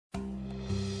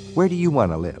Where do you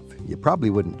want to live? You probably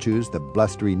wouldn't choose the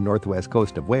blustery northwest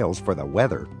coast of Wales for the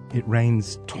weather. It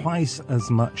rains twice as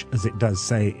much as it does,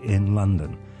 say, in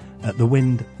London. The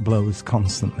wind blows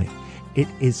constantly. It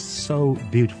is so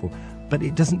beautiful, but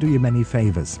it doesn't do you many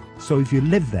favours. So if you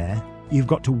live there, you've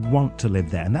got to want to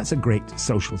live there, and that's a great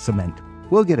social cement.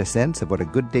 We'll get a sense of what a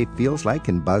good day feels like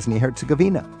in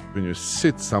Bosnia-Herzegovina. When you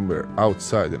sit somewhere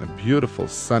outside in a beautiful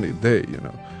sunny day,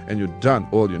 and you've done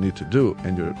all you need to do,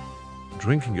 and you're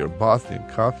drinking your Bosnian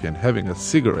coffee and having a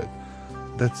cigarette,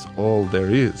 that's all there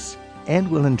is.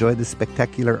 And we'll enjoy the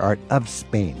spectacular art of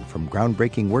Spain, from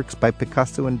groundbreaking works by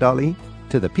Picasso and Dalí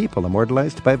to the people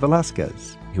immortalized by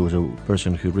Velázquez. He was a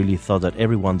person who really thought that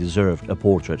everyone deserved a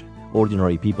portrait,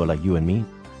 ordinary people like you and me.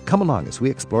 Come along as we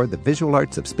explore the visual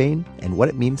arts of Spain and what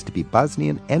it means to be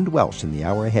Bosnian and Welsh in the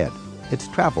hour ahead. It's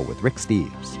Travel with Rick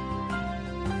Steves.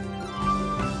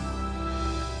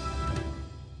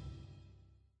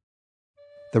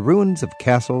 The ruins of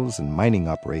castles and mining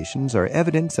operations are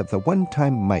evidence of the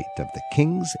one-time might of the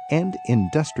kings and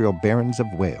industrial barons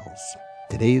of Wales.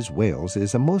 Today's Wales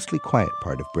is a mostly quiet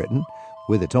part of Britain,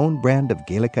 with its own brand of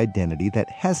Gaelic identity that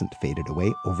hasn't faded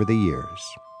away over the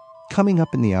years. Coming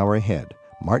up in the hour ahead,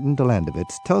 Martin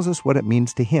Delandovitz tells us what it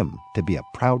means to him to be a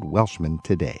proud Welshman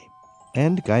today.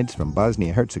 And guides from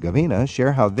Bosnia-Herzegovina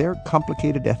share how their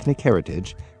complicated ethnic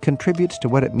heritage contributes to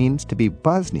what it means to be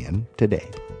Bosnian today.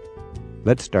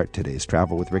 Let's start today's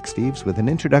Travel with Rick Steves with an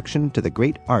introduction to the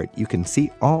great art you can see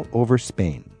all over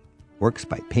Spain. Works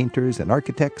by painters and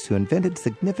architects who invented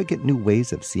significant new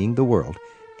ways of seeing the world,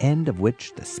 and of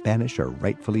which the Spanish are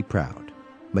rightfully proud.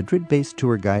 Madrid-based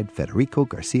tour guide Federico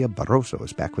Garcia Barroso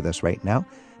is back with us right now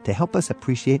to help us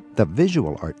appreciate the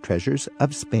visual art treasures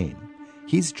of Spain.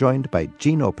 He's joined by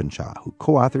Jean Openshaw, who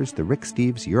co-authors the Rick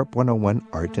Steves Europe 101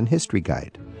 Art and History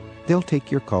Guide. They'll take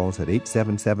your calls at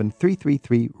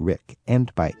 877-333-RICK,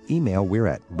 and by email we're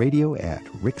at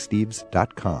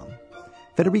radio@ricksteves.com.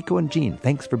 Federico and Jean,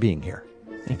 thanks for being here.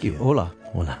 Thank you. Hola.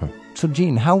 So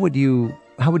Jean, how would you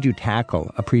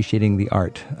tackle appreciating the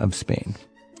art of Spain?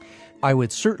 I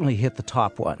would certainly hit the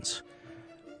top ones.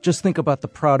 Just think about the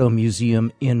Prado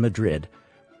Museum in Madrid,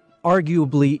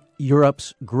 arguably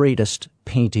Europe's greatest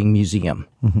painting museum.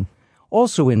 Mm-hmm.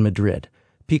 Also in Madrid,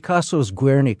 Picasso's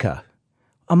Guernica,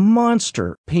 a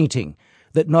monster painting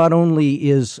that not only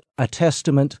is a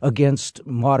testament against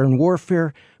modern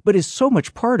warfare, but is so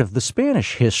much part of the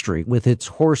Spanish history with its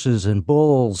horses and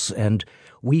bulls and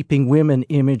weeping women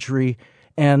imagery,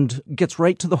 and gets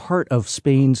right to the heart of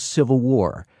Spain's Civil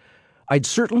War. I'd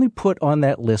certainly put on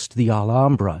that list the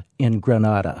Alhambra in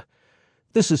Granada.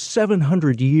 This is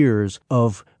 700 years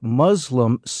of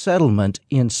Muslim settlement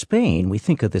in Spain. We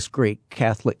think of this great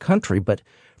Catholic country, but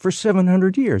for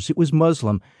 700 years it was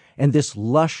Muslim, and this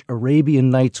lush Arabian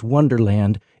Nights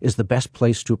wonderland is the best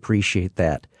place to appreciate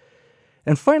that.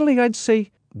 And finally, I'd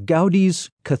say Gaudi's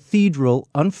cathedral,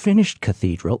 unfinished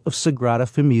cathedral of Sagrada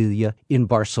Familia in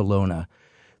Barcelona.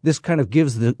 This kind of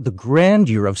gives the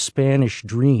grandeur of Spanish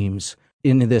dreams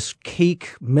in this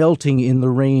cake melting in the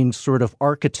rain sort of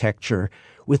architecture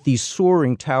with these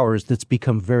soaring towers that's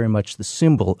become very much the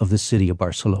symbol of the city of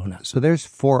Barcelona. So there's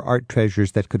 4 art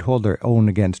treasures that could hold their own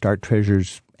against art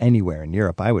treasures anywhere in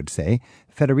Europe, I would say.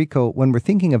 Federico, when we're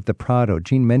thinking of the Prado,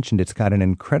 Jean mentioned it's got an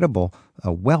incredible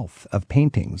wealth of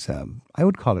paintings. I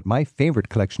would call it my favorite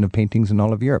collection of paintings in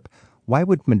all of Europe. Why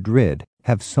would Madrid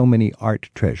have so many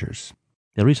art treasures?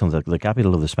 The reason, the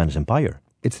capital of the Spanish Empire.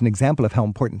 It's an example of how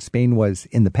important Spain was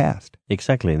in the past.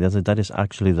 Exactly. That is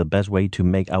actually the best way to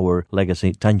make our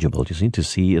legacy tangible. You see, to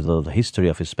see the history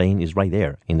of Spain is right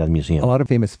there in that museum. A lot of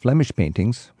famous Flemish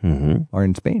paintings are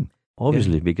in Spain.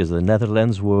 Obviously, because the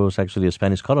Netherlands was actually a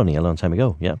Spanish colony a long time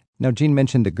ago, yeah. Now, Jean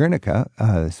mentioned the Guernica,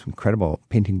 this incredible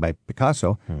painting by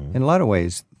Picasso. In a lot of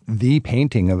ways, the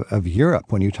painting of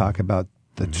Europe, when you talk about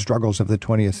the struggles of the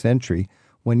 20th century,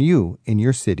 when you, in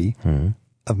your city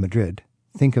of Madrid,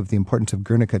 think of the importance of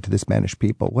Guernica to the Spanish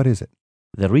people, what is it?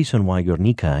 The reason why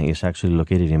Guernica is actually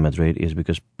located in Madrid is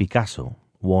because Picasso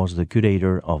was the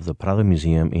curator of the Prado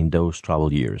Museum in those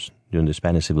troubled years during the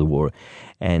Spanish Civil War.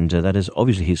 And that is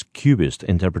obviously his cubist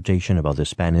interpretation about the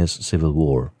Spanish Civil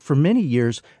War. For many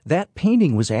years, that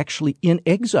painting was actually in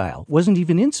exile. It wasn't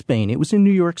even in Spain. It was in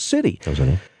New York City.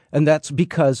 And that's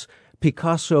because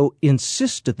Picasso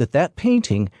insisted that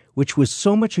painting, which was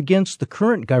so much against the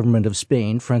current government of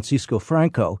Spain, Francisco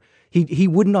Franco, he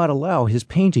would not allow his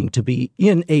painting to be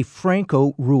in a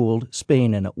Franco-ruled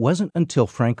Spain. And it wasn't until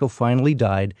Franco finally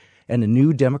died and a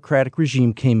new democratic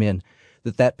regime came in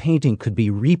that painting could be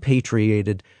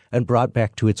repatriated and brought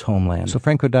back to its homeland. So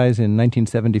Franco dies in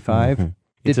 1975.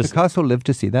 Did Picasso live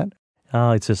to see that?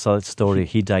 Oh, it's a solid story.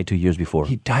 He died 2 years before.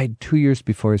 He died 2 years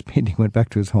before his painting went back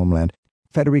to his homeland.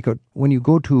 Federico, when you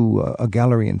go to a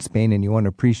gallery in Spain and you want to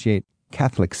appreciate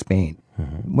Catholic Spain,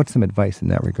 what's some advice in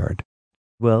that regard?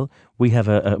 Well, we have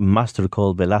a master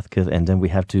called Velázquez, and then we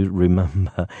have to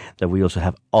remember that we also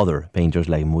have other painters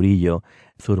like Murillo,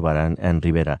 Zurbarán, and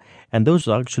Rivera. And those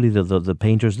are actually the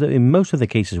painters. In most of the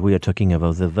cases, we are talking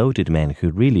about devoted men who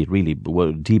really, really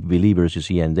were deep believers, you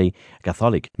see, and they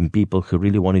Catholic people who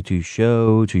really wanted to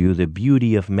show to you the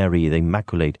beauty of Mary, the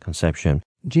Immaculate Conception.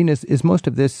 Gene, is most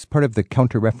of this part of the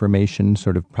Counter-Reformation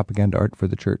sort of propaganda art for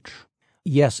the church?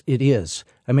 Yes, it is.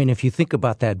 I mean, if you think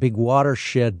about that big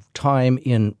watershed time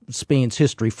in Spain's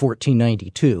history,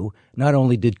 1492, not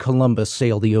only did Columbus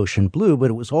sail the ocean blue,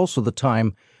 but it was also the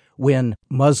time when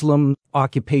Muslim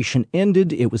occupation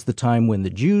ended. It was the time when the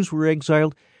Jews were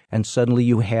exiled, and suddenly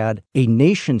you had a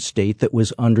nation state that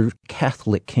was under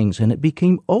Catholic kings, and it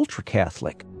became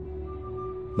ultra-Catholic.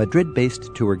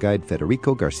 Madrid-based tour guide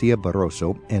Federico Garcia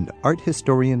Barroso and art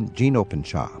historian Gene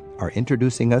Openshaw are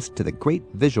introducing us to the great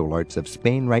visual arts of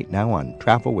Spain right now on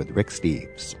Travel with Rick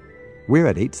Steves. We're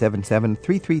at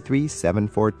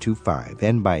 877-333-7425,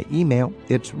 and by email,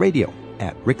 it's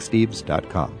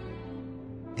radio@ricksteves.com.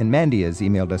 And Mandy has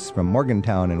emailed us from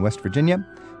Morgantown in West Virginia.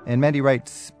 And Mandy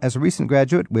writes, as a recent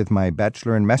graduate with my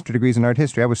bachelor and master degrees in art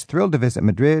history, I was thrilled to visit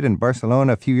Madrid and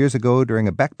Barcelona a few years ago during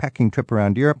a backpacking trip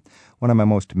around Europe. One of my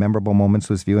most memorable moments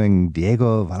was viewing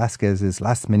Diego Velázquez's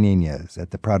Las Meninas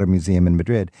at the Prado Museum in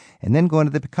Madrid, and then going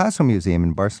to the Picasso Museum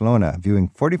in Barcelona, viewing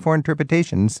 44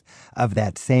 interpretations of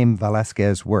that same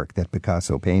Velázquez work that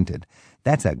Picasso painted.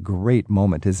 That's a great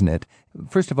moment, isn't it?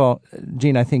 First of all,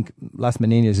 Gene, I think Las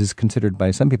Meninas is considered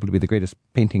by some people to be the greatest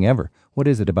painting ever. What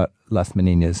is it about Las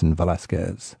Meninas and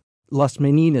Velázquez? Las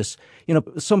Meninas,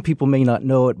 some people may not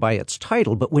know it by its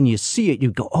title, but when you see it, you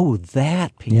go, oh,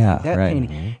 that painting, painting.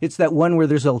 Mm-hmm. It's that one where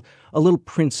there's a little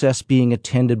princess being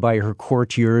attended by her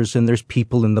courtiers, and there's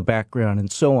people in the background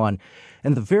and so on.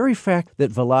 And the very fact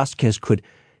that Velázquez could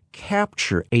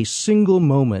capture a single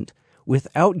moment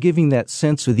without giving that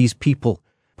sense of these people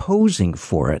posing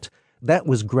for it, that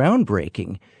was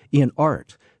groundbreaking in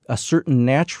art, a certain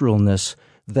naturalness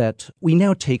that we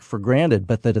now take for granted,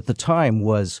 but that at the time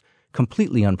was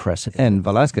completely unprecedented. And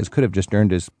Velázquez could have just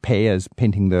earned his pay as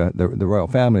painting the royal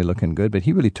family looking good, but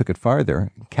he really took it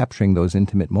farther, capturing those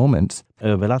intimate moments.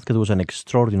 Velázquez was an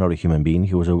extraordinary human being.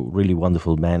 He was a really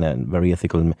wonderful man and very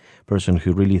ethical person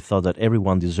who really thought that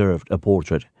everyone deserved a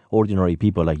portrait. Ordinary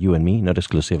people like you and me, not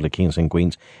exclusively kings and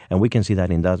queens. And we can see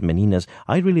that in Las Meninas.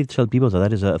 I really tell people that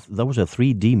that was a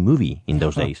 3D movie in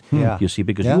those days. Yeah. You see,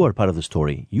 because you are part of the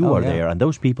story. You are there. And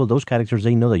those people, those characters,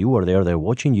 they know that you are there. They're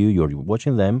watching you. You're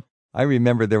watching them. I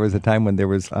remember there was a time when there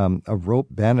was a rope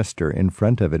banister in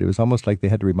front of it. It was almost like they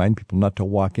had to remind people not to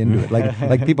walk into it.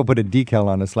 Like people put a decal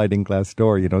on a sliding glass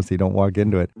door, so you don't walk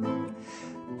into it.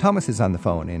 Thomas is on the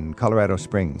phone in Colorado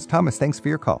Springs. Thomas, thanks for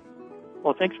your call.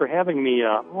 Well, thanks for having me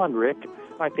on, Rick.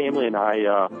 My family and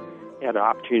I had an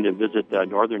opportunity to visit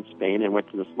northern Spain and went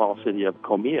to the small city of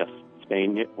Comillas,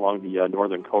 Spain, along the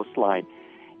northern coastline,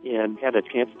 and had a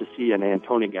chance to see an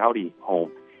Antoni Gaudí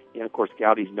home. And, of course,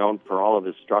 Gaudi's known for all of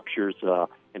his structures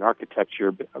and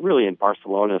architecture, but really in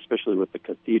Barcelona, especially with the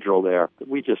cathedral there.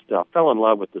 We just fell in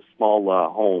love with the small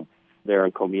home there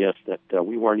in Comillas that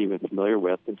we weren't even familiar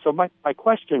with. And so my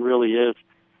question really is,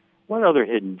 what other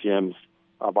hidden gems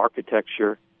of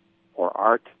architecture or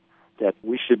art that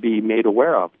we should be made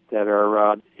aware of that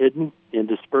are hidden and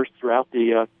dispersed throughout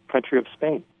the country of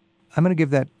Spain? I'm going to give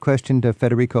that question to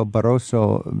Federico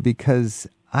Barroso because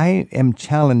I am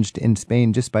challenged in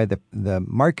Spain just by the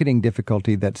marketing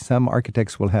difficulty that some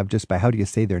architects will have just by how do you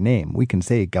say their name. We can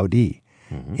say Gaudí.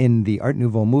 Mm-hmm. In the Art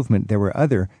Nouveau movement, there were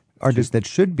other artists that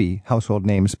should be household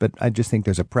names, but I just think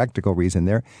there's a practical reason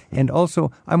there. And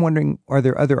also, I'm wondering, are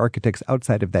there other architects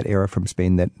outside of that era from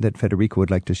Spain that Federico would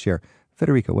like to share?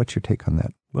 Federico, what's your take on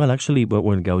that? Well, actually,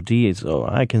 when Gaudí is,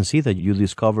 I can see that you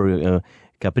discover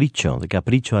Capricho, the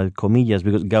Capricho at Comillas,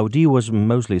 because Gaudí was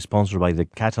mostly sponsored by the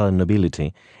Catalan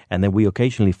nobility, and then we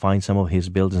occasionally find some of his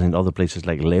buildings in other places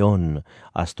like León,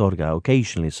 Astorga,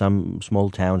 occasionally some small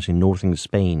towns in northern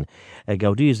Spain.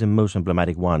 Gaudí is the most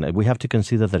emblematic one. We have to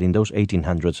consider that in those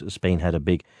 1800s, Spain had a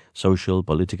big social,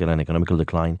 political, and economical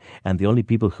decline, and the only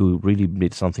people who really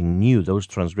did something new, those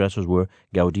transgressors, were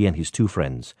Gaudí and his two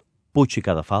friends, Puig i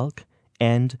Cadafalch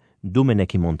and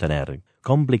Domènech i Montaner.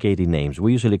 Complicated names.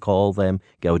 We usually call them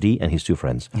Gaudí and his two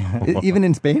friends. Even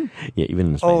in Spain? Yeah, even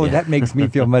in Spain. Oh, that makes me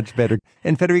feel much better.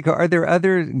 And Federico, are there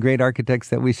other great architects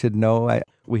that we should know?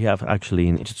 We have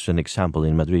actually, just an example,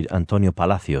 in Madrid, Antonio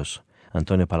Palacios.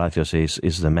 Antonio Palacios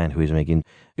is the man who is making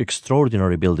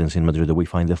extraordinary buildings in Madrid. We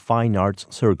find the Fine Arts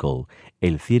Circle,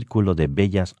 El Círculo de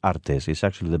Bellas Artes. It's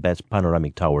actually the best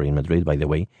panoramic tower in Madrid, by the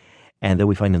way. And then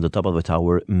we find in the top of the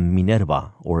tower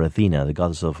Minerva, or Athena, the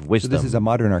goddess of wisdom. So this is a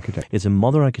modern architecture. It's a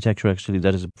modern architecture, actually,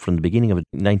 that is from the beginning of the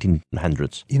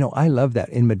 1900s. You know, I love that.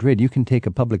 In Madrid, you can take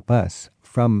a public bus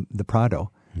from the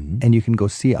Prado, and you can go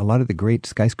see a lot of the great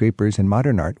skyscrapers and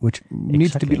modern art, which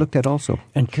needs to be looked at also.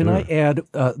 And can I add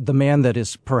the man that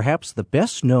is perhaps the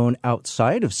best known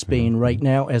outside of Spain right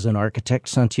now as an architect,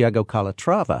 Santiago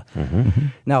Calatrava.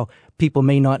 Now, people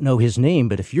may not know his name,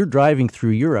 but if you're driving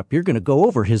through Europe, you're going to go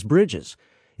over his bridges.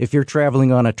 If you're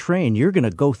traveling on a train, you're going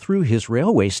to go through his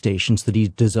railway stations that he's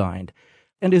designed.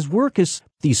 And his work is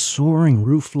these soaring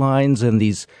roof lines and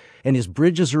his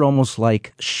bridges are almost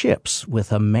like ships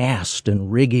with a mast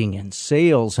and rigging and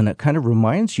sails, and it kind of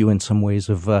reminds you in some ways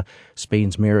of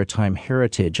Spain's maritime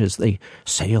heritage as they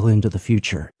sail into the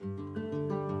future.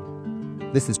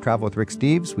 This is Travel with Rick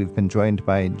Steves. We've been joined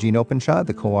by Gene Openshaw,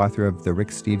 the co-author of the Rick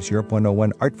Steves Europe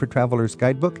 101 Art for Travelers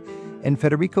Guidebook, and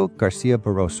Federico Garcia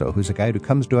Barroso, who's a guide who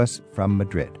comes to us from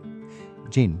Madrid.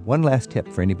 Gene, one last tip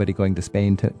for anybody going to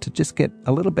Spain to just get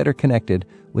a little better connected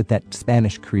with that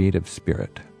Spanish creative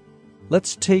spirit.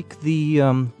 Let's take the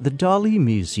Dalí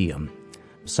Museum.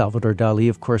 Salvador Dalí,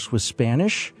 of course, was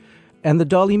Spanish, and the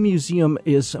Dalí Museum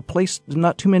is a place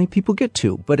not too many people get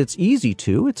to, but it's easy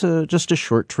to. It's just a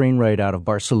short train ride out of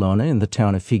Barcelona in the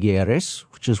town of Figueres,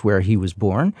 which is where he was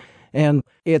born, and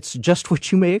it's just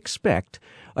what you may expect,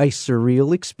 a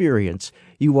surreal experience.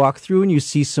 You walk through and you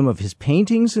see some of his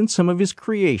paintings and some of his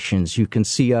creations. You can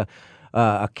see a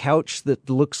couch that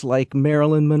looks like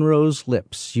Marilyn Monroe's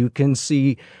lips. You can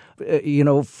see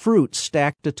fruit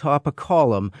stacked atop a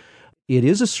column. It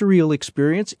is a surreal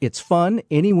experience. It's fun.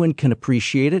 Anyone can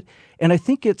appreciate it. And I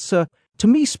think it's, to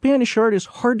me, Spanish art is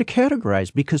hard to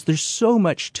categorize because there's so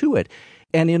much to it.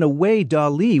 And in a way,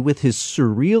 Dalí, with his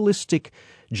surrealistic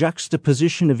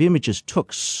juxtaposition of images,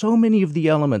 took so many of the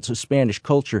elements of Spanish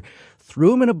culture,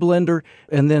 threw them in a blender,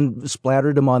 and then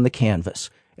splattered them on the canvas.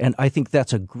 And I think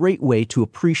that's a great way to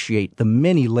appreciate the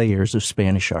many layers of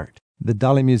Spanish art. The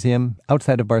Dalí Museum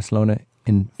outside of Barcelona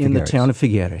in the town of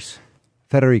Figueres.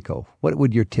 Federico, what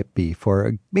would your tip be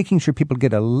for making sure people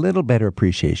get a little better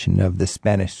appreciation of the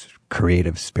Spanish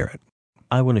creative spirit?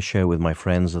 I want to share with my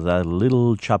friends that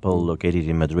little chapel located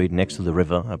in Madrid next to the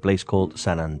river, a place called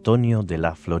San Antonio de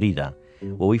la Florida,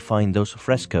 where we find those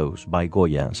frescoes by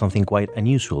Goya, something quite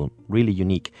unusual, really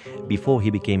unique. Before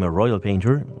he became a royal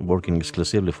painter, working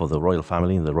exclusively for the royal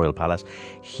family in the royal palace,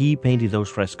 he painted those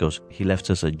frescoes. He left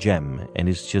us a gem, and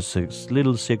it's just a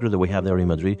little secret that we have there in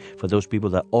Madrid for those people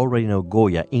that already know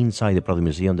Goya inside the Prado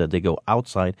Museum, that they go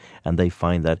outside and they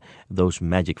find that those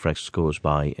magic frescoes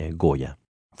by Goya.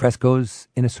 Frescoes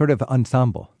in a sort of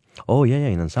ensemble. Oh, yeah,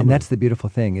 in ensemble. And that's the beautiful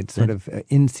thing. It's sort of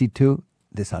in situ,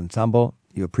 this ensemble.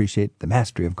 You appreciate the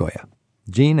mastery of Goya.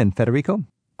 Gene and Federico,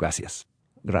 gracias.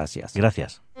 Gracias.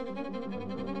 Gracias.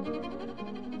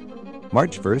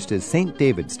 March 1st is St.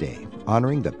 David's Day,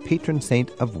 honoring the patron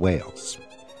saint of Wales.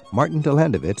 Martin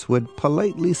Delandovitz would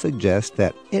politely suggest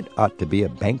that it ought to be a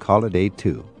bank holiday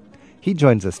too. He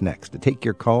joins us next to take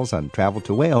your calls on travel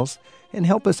to Wales and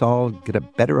help us all get a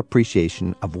better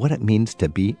appreciation of what it means to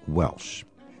be Welsh.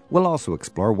 We'll also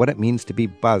explore what it means to be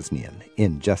Bosnian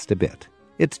in just a bit.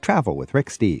 It's Travel with Rick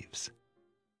Steves.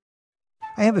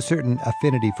 I have a certain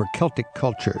affinity for Celtic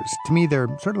cultures. To me, they're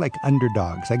sort of like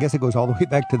underdogs. I guess it goes all the way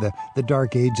back to the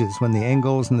Dark Ages when the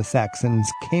Angles and the Saxons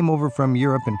came over from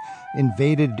Europe and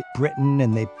invaded Britain,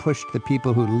 and they pushed the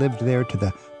people who lived there to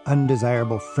the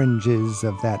undesirable fringes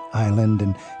of that island,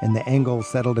 and the Angles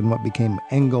settled in what became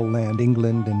Angleland,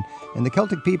 England, and the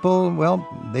Celtic people, well,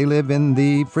 they live in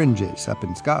the fringes, up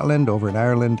in Scotland, over in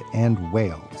Ireland, and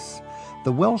Wales.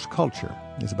 The Welsh culture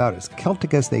is about as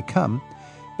Celtic as they come,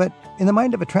 but in the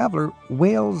mind of a traveler,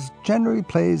 Wales generally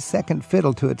plays second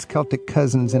fiddle to its Celtic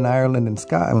cousins in Ireland and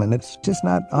Scotland. It's just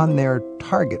not on their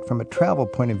target from a travel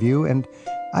point of view, and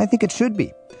I think it should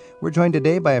be. We're joined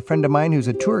today by a friend of mine who's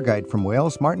a tour guide from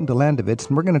Wales, Martin Delandovitz,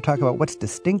 and we're going to talk about what's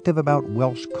distinctive about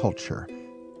Welsh culture.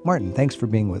 Martin, thanks for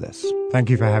being with us. Thank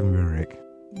you for having me, Rick.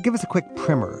 Give us a quick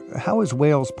primer. How is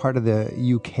Wales part of the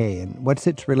UK, and what's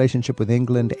its relationship with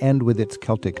England and with its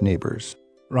Celtic neighbours?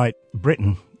 Right.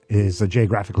 Britain is a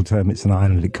geographical term. It's an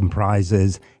island. It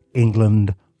comprises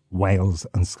England, Wales,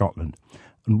 and Scotland.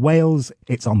 And Wales,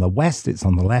 it's on the west, it's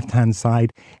on the left-hand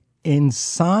side. In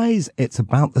size, it's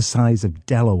about the size of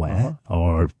Delaware,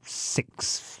 or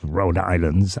 6 Rhode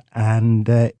Islands, and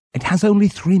it has only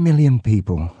 3 million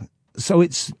people. So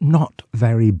it's not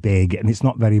very big and it's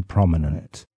not very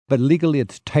prominent. But legally,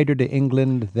 it's tighter to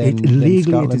England than legally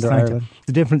Scotland it is or tighter. Ireland?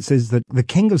 The difference is that the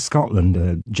King of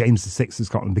Scotland, James VI of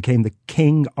Scotland, became the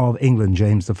King of England,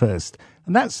 James I.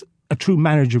 And that's a true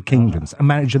marriage of kingdoms, a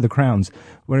marriage of the crowns,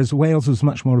 whereas Wales was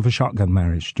much more of a shotgun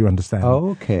marriage. Do you understand?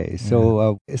 Okay,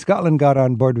 so Scotland got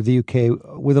on board with the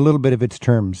UK with a little bit of its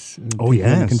terms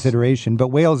in consideration, but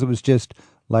Wales, it was just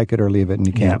like it or leave it, and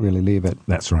you can't really leave it.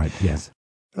 That's right, yes.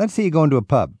 Let's say you go into a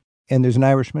pub, and there's an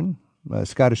Irishman, a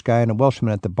Scottish guy, and a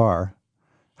Welshman at the bar.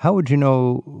 How would you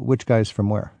know which guy's from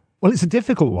where? Well, it's a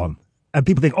difficult one.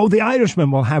 People think, the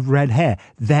Irishman will have red hair.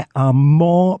 There are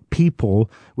more people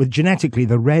with genetically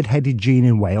the red-headed gene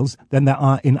in Wales than there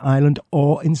are in Ireland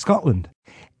or in Scotland.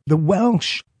 The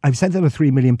Welsh, I've said there are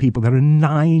 3 million people. There are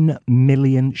 9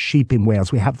 million sheep in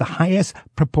Wales. We have the highest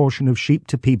proportion of sheep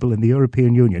to people in the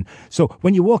European Union. So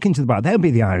when you walk into the bar, there'll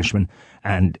be the Irishman,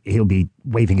 and he'll be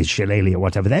waving his shillelagh or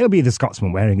whatever. There'll be the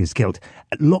Scotsman wearing his kilt.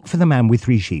 Look for the man with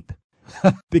 3 sheep.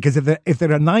 Because if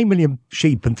there are 9 million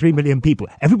sheep and 3 million people,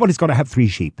 everybody's got to have 3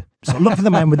 sheep. So look for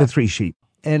the man with the 3 sheep.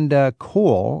 And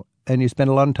coal, and you spent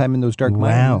a long time in those dark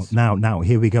mines. Now,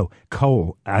 here we go.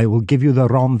 Coal. I will give you the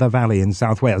Rhondda Valley in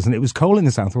South Wales. And it was coal in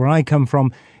the south. Where I come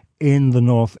from, in the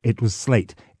north, it was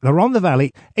slate. The Rhondda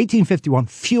Valley, 1851,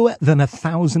 fewer than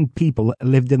 1,000 people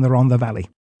lived in the Rhondda Valley.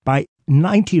 By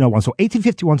 1901, so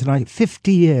 1851 to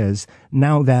 50 years,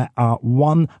 now there are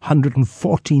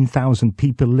 114,000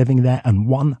 people living there and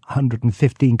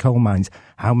 115 coal mines.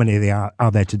 How many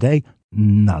are there today?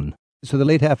 None. So the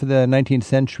late half of the 19th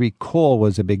century, coal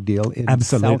was a big deal in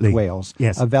South Wales.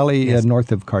 Yes. A valley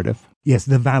north of Cardiff. Yes,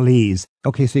 the valleys.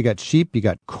 Okay, so you got sheep, you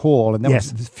got coal, and that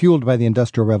was fueled by the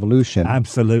Industrial Revolution.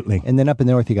 Absolutely. And then up in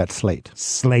the north, you got slate.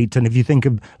 Slate, and if you think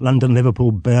of London,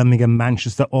 Liverpool, Birmingham,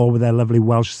 Manchester, all with their lovely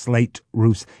Welsh slate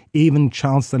roofs, even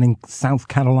Charleston in South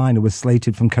Carolina was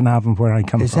slated from Carnarvon, where I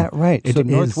come from. Is that right? So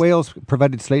North Wales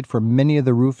provided slate for many of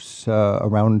the roofs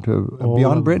around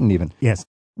beyond Britain even? Yes.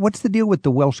 What's the deal with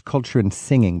the Welsh culture and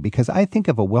singing? Because I think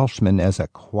of a Welshman as a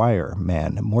choir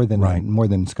man more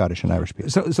than Scottish and Irish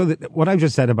people. So what I've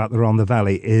just said about the Rhondda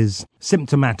Valley is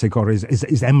symptomatic, or is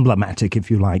emblematic, if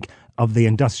you like, of the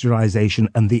industrialisation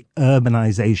and the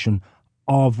urbanisation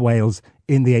of Wales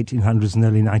in the 1800s and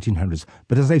early 1900s.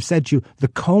 But as I've said to you, the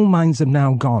coal mines have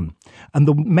now gone. And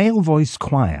the male voice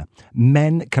choir,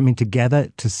 men coming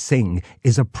together to sing,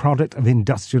 is a product of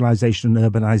industrialisation and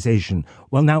urbanisation.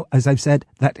 Well, now, as I've said,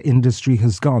 that industry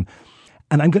has gone.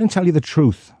 And I'm going to tell you the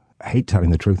truth. I hate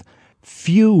telling the truth.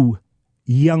 Few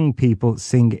young people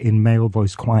sing in male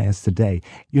voice choirs today.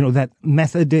 You know, that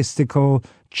methodistical,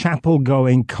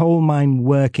 chapel-going, coal mine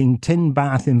working, tin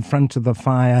bath in front of the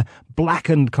fire,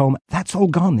 blackened coal, that's all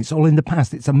gone. It's all in the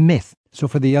past. It's a myth. So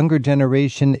for the younger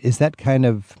generation, is that kind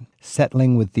of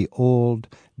settling with the old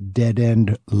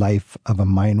dead-end life of a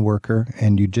mine worker,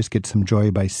 and you just get some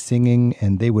joy by singing,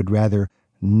 and they would rather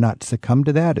not succumb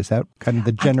to that? Is that kind of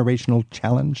the generational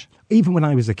challenge? Even when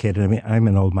I was a kid, I mean, I'm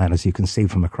an old man, as you can see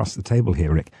from across the table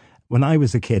here, Rick. When I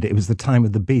was a kid, it was the time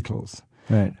of the Beatles.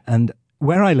 Right. And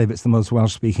where I live, it's the most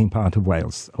Welsh-speaking part of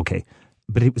Wales, okay.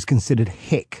 But it was considered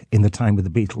hick in the time of the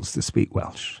Beatles to speak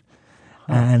Welsh.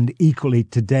 And equally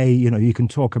today, you know, you can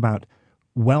talk about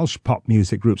Welsh pop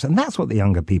music groups, and that's what the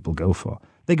younger people go for.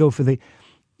 They go for the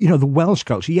Welsh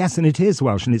culture. Yes, and it is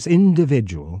Welsh, and it's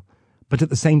individual, but at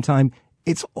the same time,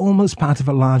 it's almost part of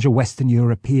a larger Western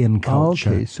European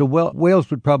culture. Okay, so Wales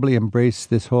would probably embrace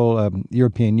this whole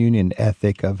European Union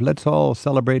ethic of let's all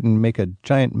celebrate and make a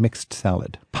giant mixed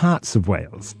salad. Parts of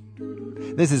Wales.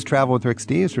 This is Travel with Rick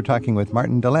Steves. We're talking with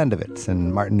Martin de Landewitz,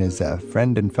 and Martin is a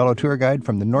friend and fellow tour guide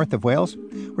from the north of Wales.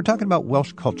 We're talking about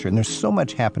Welsh culture, and there's so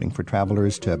much happening for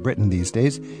travelers to Britain these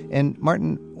days. And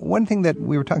Martin, one thing that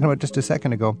we were talking about just a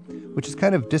second ago, which is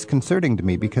kind of disconcerting to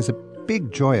me, because a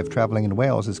big joy of traveling in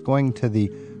Wales is going to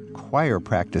the choir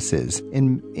practices.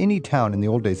 In any town, in the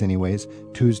old days anyways,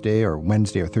 Tuesday or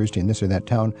Wednesday or Thursday in this or that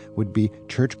town would be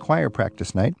church choir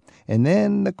practice night. And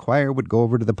then the choir would go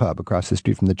over to the pub across the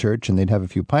street from the church, and they'd have a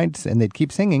few pints, and they'd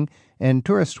keep singing, and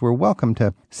tourists were welcome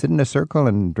to sit in a circle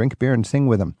and drink beer and sing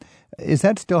with them. Is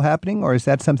that still happening, or is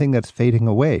that something that's fading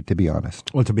away, to be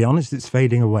honest? Well, to be honest, it's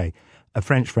fading away. A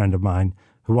French friend of mine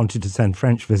who wanted to send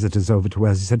French visitors over to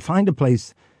Wales, he said, find a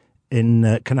place in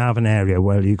Carnarvon area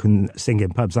where you can sing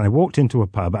in pubs. And I walked into a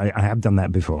pub, I have done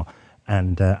that before,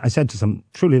 and I said to some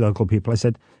truly local people, I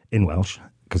said, in Welsh,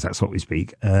 because that's what we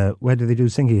speak, where do they do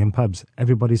singing in pubs?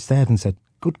 Everybody stared and said,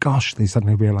 good gosh, they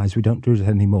suddenly realised we don't do it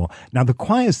anymore. Now, the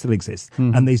choir still exists,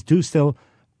 and they do still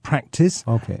practice,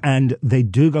 and they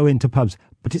do go into pubs,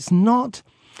 but it's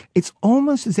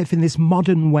almost as if in this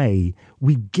modern way,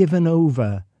 we've given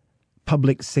over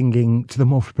public singing to the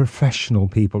more professional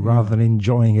people rather than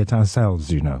enjoying it ourselves,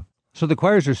 you know. So the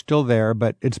choirs are still there,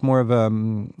 but it's more of a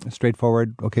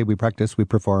straightforward, okay, we practice, we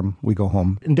perform, we go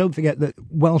home. And don't forget that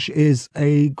Welsh is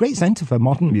a great centre for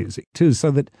modern music too,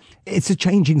 so that it's a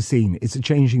changing scene. It's a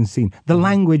changing scene. The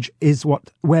language is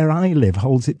where I live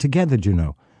holds it together, do you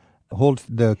know? Hold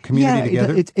the community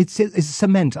together? It's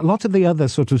cement. A lot of the other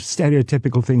sort of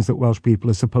stereotypical things that Welsh people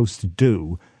are supposed to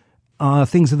do are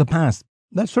things of the past.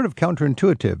 That's sort of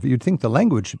counterintuitive. You'd think the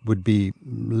language would be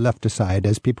left aside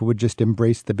as people would just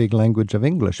embrace the big language of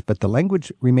English, but the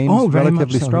language remains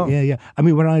relatively strong. Yeah. I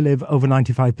mean, where I live, over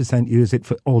 95% use it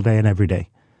for all day and every day.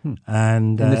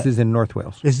 And this is in North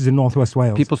Wales. This is in Northwest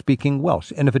Wales. People speaking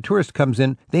Welsh. And if a tourist comes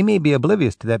in, they may be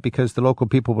oblivious to that because the local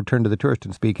people will turn to the tourist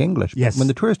and speak English. Yes. But when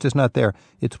the tourist is not there,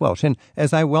 it's Welsh. And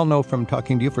as I well know from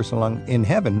talking to you for so long, in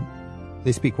heaven,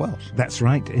 they speak Welsh. That's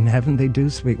right. In heaven, they do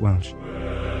speak Welsh.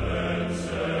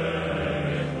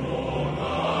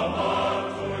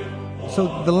 So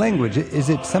the language, is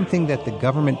it something that the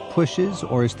government pushes,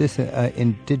 or is this an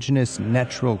indigenous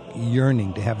natural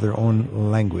yearning to have their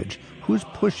own language? Who's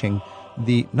pushing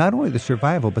not only the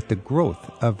survival, but the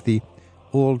growth of the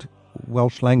old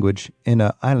Welsh language in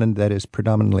an island that is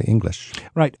predominantly English?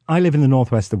 Right. I live in the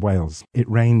northwest of Wales. It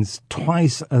rains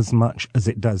twice as much as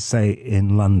it does, say,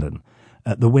 in London.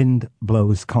 The wind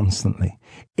blows constantly.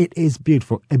 It is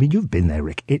beautiful. I mean, you've been there,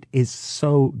 Rick. It is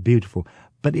so beautiful,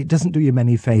 but it doesn't do you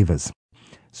many favours.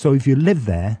 So if you live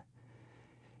there,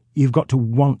 you've got to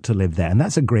want to live there. And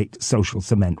that's a great social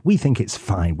cement. We think it's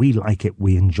fine. We like it.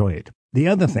 We enjoy it. The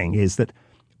other thing is that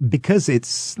because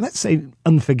it's, let's say,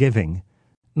 unforgiving,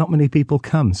 not many people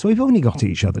come. So we've only got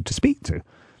each other to speak to.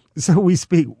 So we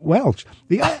speak Welsh.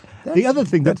 The other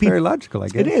thing that's very logical, I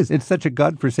guess. It is. It's such a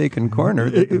godforsaken corner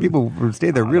that the people who stay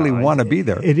there really want to be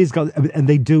there. It is, and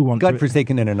they do want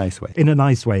godforsaken in a nice way. In a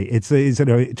nice way. It's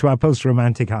to our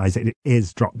post-romantic eyes, it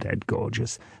is drop-dead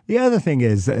gorgeous. The other thing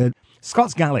is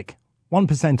Scots Gaelic.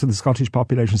 1% of the Scottish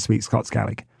population speaks Scots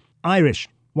Gaelic. Irish.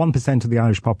 1% of the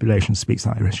Irish population speaks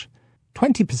Irish.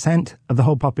 20% of the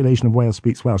whole population of Wales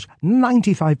speaks Welsh.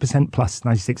 95% plus,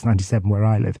 96, 97 where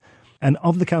I live. And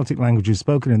of the Celtic languages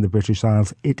spoken in the British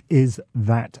Isles, it is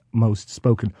that most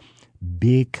spoken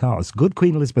because good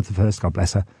Queen Elizabeth I, God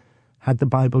bless her, had the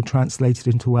Bible translated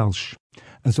into Welsh.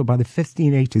 And so by the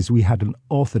 1580s, we had an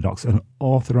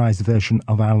authorized version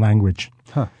of our language.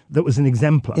 That was an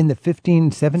exemplar. In the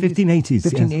 1570s? 1580s.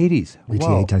 1580s. Yes.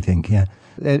 88, I think, yeah.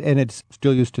 And it's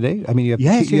still used today? I mean, you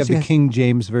have, the King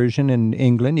James version in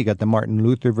England, you got the Martin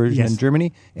Luther version in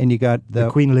Germany, and you got the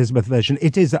Queen Elizabeth version.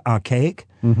 It is archaic,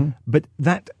 but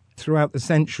that throughout the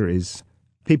centuries,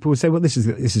 people would say, well, this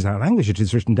is our language. It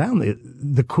is written down.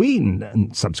 The Queen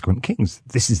and subsequent kings,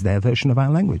 this is their version of our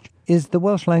language. Is the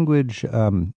Welsh language,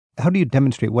 how do you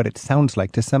demonstrate what it sounds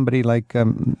like to somebody like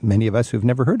many of us who've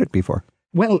never heard it before?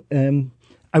 Well,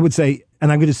 I would say,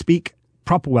 and I'm going to speak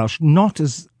proper Welsh, not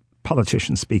as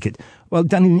politicians speak it. Well,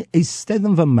 dan ni'n eistedd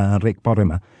yn fyma, Rick bore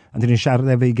yma, a dan ni'n siarad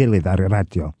efo'i gilydd ar y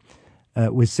radio.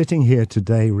 We're sitting here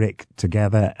today, Rick,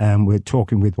 together, and we're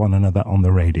talking with one another on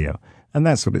the radio. And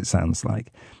that's what it sounds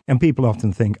like. And people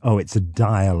often think, oh, it's a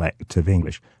dialect of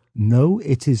English. No,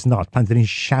 it is not. Pan dan ni'n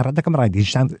siarad y Gymraeg,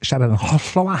 ni'n siarad yn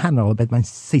hollol wahanol o beth mae'n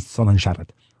Saeson yn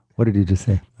siarad. What did you just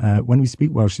say? When we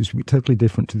speak Welsh, we speak totally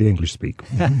different to the English speak.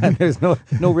 There's no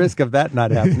risk of that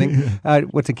not happening.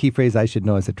 What's a key phrase I should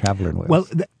know as a traveller in Wales? Well,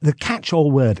 the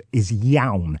catch-all word is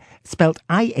iawn, spelled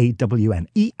I-A-W-N,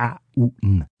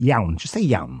 I-A-W-N, iawn. Just say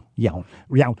iawn. Iawn.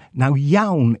 Iawn. Now,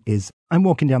 iawn is, I'm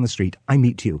walking down the street, I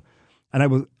meet you, and I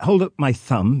will hold up my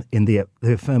thumb in the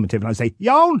affirmative, and I say,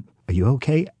 iawn, are you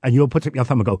okay? And you'll put up your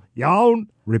thumb and go, iawn,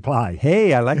 reply.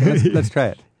 Hey, I like it. Let's try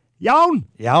it. Iawn.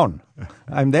 Iawn.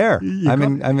 I'm there. I'm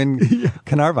in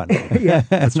Carnarvon. Yeah,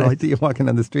 that's right. I see you walking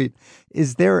on the street.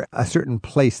 Is there a certain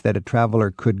place that a traveller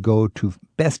could go to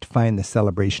best find the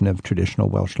celebration of traditional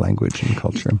Welsh language and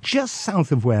culture? Just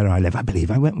south of where I live, I believe,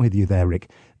 I went with you there,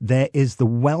 Rick, there is the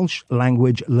Welsh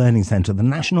Language Learning Centre, the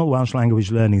National Welsh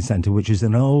Language Learning Centre, which is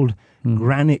an old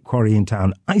granite quarry in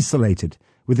town, isolated,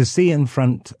 with the sea in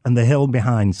front and the hill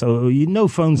behind. So no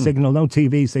phone signal, no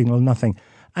TV signal, nothing.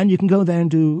 And you can go there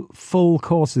and do full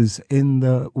courses in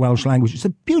the Welsh language. It's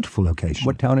a beautiful location.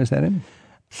 What town is that in?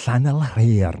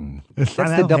 Llanelhaiern. That's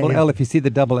the double L. If you see the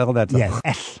double L, that's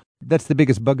yes. That's the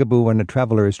biggest bugaboo when a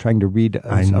traveller is trying to read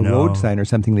a road sign or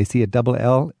something. They see a double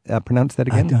L. Pronounce that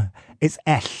again. It's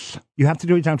S. You have to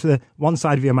do it down to the one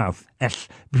side of your mouth. S.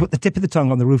 Put the tip of the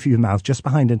tongue on the roof of your mouth, just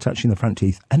behind and touching the front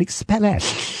teeth, and expel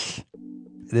S.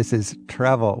 This is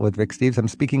Travel with Rick Steves. I'm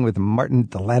speaking with Martin,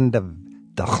 the land of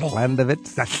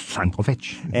Landovitz. That's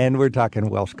Landovitz. And we're talking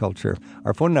Welsh culture.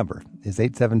 Our phone number is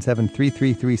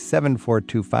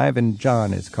 877-333-7425, and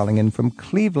John is calling in from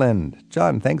Cleveland.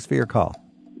 John, thanks for your call.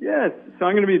 Yes, so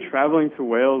I'm going to be traveling to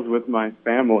Wales with my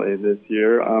family this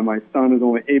year. My son is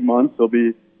only 8 months. He'll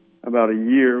be about a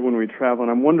year when we travel,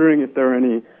 and I'm wondering if there are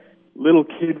any little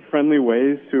kid-friendly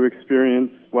ways to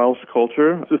experience Welsh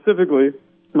culture. Specifically,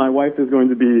 my wife is going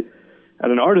to be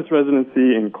at an artist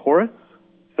residency in Corus,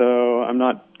 so I'm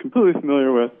not completely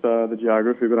familiar with the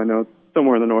geography, but I know it's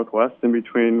somewhere in the northwest, in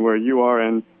between where you are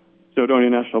and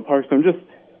Snowdonia National Park. So I'm just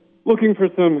looking for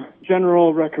some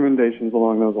general recommendations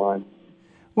along those lines.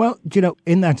 Well, do you know,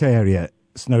 in that area,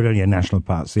 Snowdonia National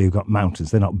Park, so you've got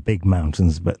mountains. They're not big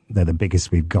mountains, but they're the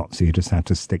biggest we've got, so you just have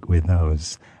to stick with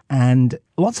those. And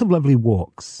lots of lovely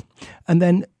walks. And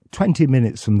then 20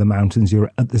 minutes from the mountains,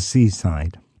 you're at the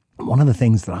seaside. One of the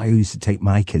things that I used to take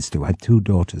my kids to, I had two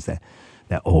daughters,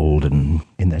 they're old and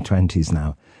in their 20s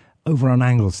now, over on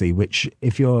Anglesey, which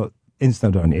if you're in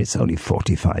Snowdonia, it's only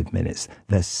 45 minutes.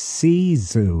 The sea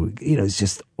zoo, you know, it's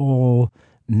just all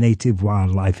native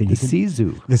wildlife. And The sea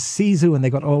zoo, and they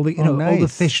got all the, all the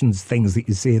fish and things that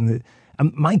you see in the.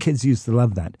 And my kids used to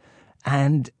love that,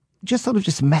 and just sort of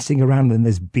just messing around in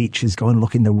these beaches, go and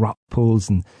look in the rock pools,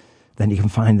 and then you can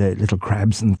find the little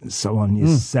crabs and so on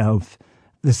yourself.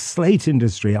 The slate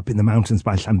industry up in the mountains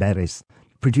by Llanberis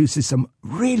produces some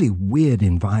really weird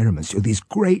environments. You know, these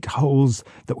great holes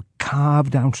that were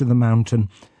carved out of the mountain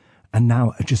and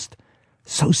now are just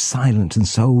so silent and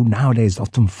so nowadays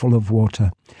often full of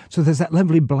water. So there's that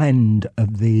lovely blend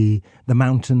of the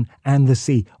mountain and the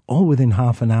sea, all within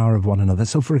half an hour of one another.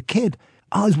 So for a kid,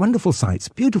 it's wonderful sights,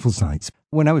 beautiful sights.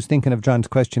 When I was thinking of John's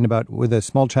question about with a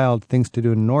small child things to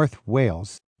do in North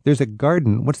Wales, there's a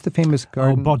garden. What's the famous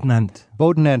garden? Bodnant.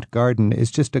 Bodnant Garden is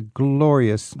just a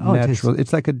glorious natural.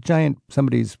 It's like a giant,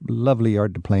 somebody's lovely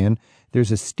yard to play in.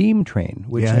 There's a steam train,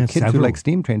 which kids who like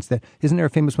steam trains. Isn't there a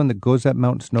famous one that goes up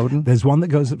Mount Snowdon? There's one that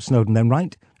goes up Snowdon, then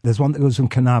there's one that goes from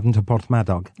Carnarvon to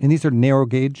Porthmadog. And these are narrow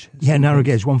gauge? Yeah, narrow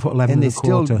gauge, 1 foot 11 and and a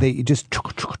quarter. They just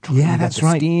yeah, that's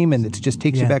right. Steam, and it just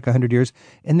takes you back 100 years.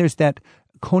 And there's that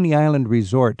Coney Island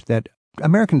resort that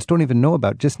Americans don't even know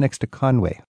about, just next to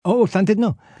Conway. Oh,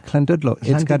 Llandudno.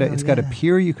 It's got a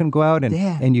pier you can go out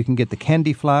and you can get the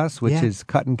candy floss, which is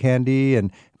cotton candy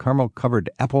and caramel covered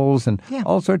apples and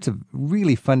all sorts of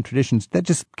really fun traditions that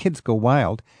just kids go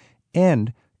wild.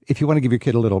 And if you want to give your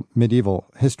kid a little medieval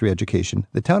history education,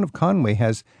 the town of Conway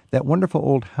has that wonderful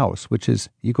old house, which is,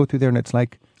 you go through there and it's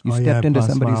like you stepped into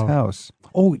somebody's house.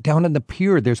 Oh, down on the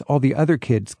pier, there's all the other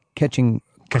kids catching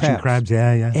crabs,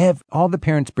 all the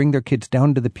parents bring their kids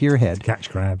down to the pier head. Catch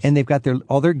crabs. And they've got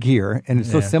all their gear, and it's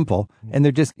so simple. And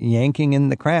they're just yanking in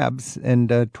the crabs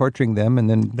and torturing them and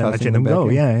then tossing them back go.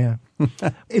 in.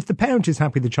 If the parent is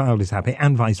happy, the child is happy,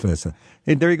 and vice versa.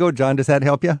 Hey, there you go, John. Does that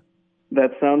help you?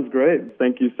 That sounds great.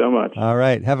 Thank you so much. All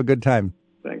right. Have a good time.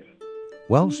 Thanks.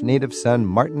 Welsh native son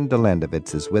Martin de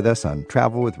Landovitz is with us on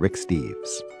Travel with Rick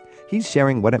Steves. He's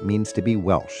sharing what it means to be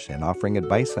Welsh and offering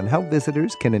advice on how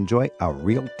visitors can enjoy a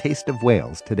real taste of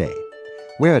Wales today.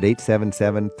 We're at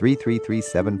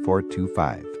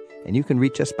 877-333-7425, and you can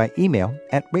reach us by email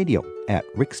at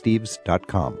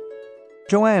radio@ricksteves.com.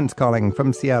 Joanne's calling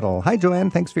from Seattle. Hi, Joanne.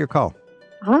 Thanks for your call.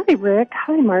 Hi, Rick.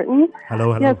 Hi, Martin.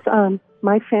 Hello. Yes,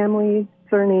 my family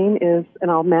surname is,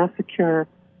 and I'll massacre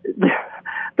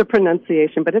the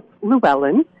pronunciation, but it's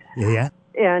Llewellyn. Yeah.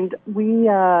 And we,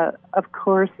 of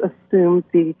course, assumed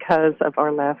because of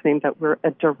our last name that we're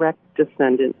a direct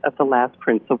descendant of the last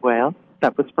Prince of Wales.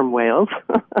 That was from Wales.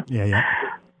 Yeah.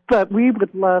 But we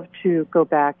would love to go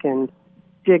back and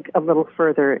dig a little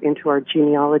further into our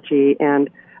genealogy. And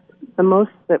the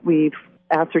most that we've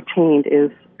ascertained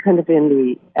is kind of in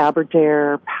the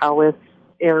Aberdare, Powys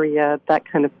area, that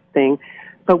kind of thing.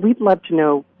 But we'd love to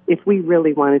know if we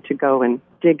really wanted to go and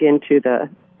dig into the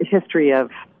history of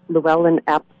Llewellyn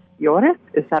ap Iorwerth,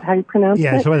 is that how you pronounce it?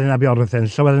 Yeah, Llewellyn ap Iorwerth and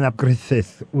Llewellyn ap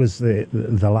Gruffydd was the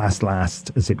last,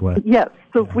 as it were. Yes,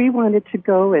 so if we wanted to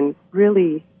go and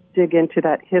really dig into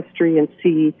that history and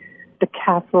see the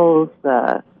castles,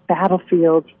 the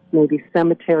battlefields, maybe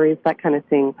cemeteries, that kind of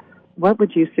thing, what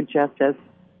would you suggest as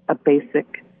a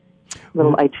basic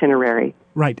little itinerary?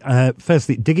 Right.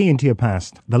 Firstly, digging into your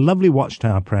past, the lovely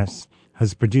Watchtower Press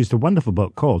has produced a wonderful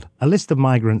book called A List of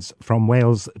Migrants from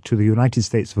Wales to the United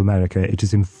States of America. It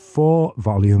is in 4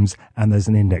 volumes, and there's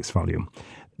an index volume.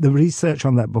 The research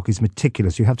on that book is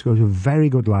meticulous. You have to go to a very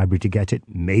good library to get it.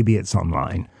 Maybe it's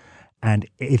online. And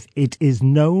if it is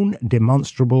known,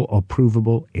 demonstrable, or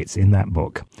provable, it's in that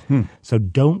book. So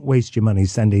don't waste your money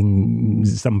sending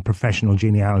some professional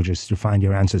genealogist to find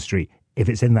your ancestry. If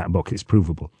it's in that book, it's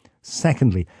provable.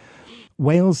 Secondly,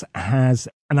 Wales has,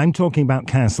 and I'm talking about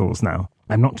castles now.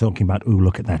 I'm not talking about, ooh,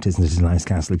 look at that, isn't it a nice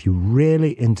castle? If you're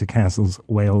really into castles,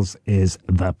 Wales is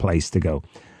the place to go.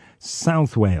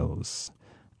 South Wales,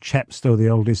 Chepstow, the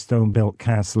oldest stone-built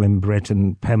castle in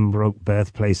Britain, Pembroke,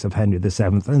 birthplace of Henry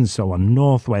VII, and so on.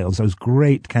 North Wales, those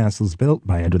great castles built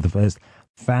by Edward I,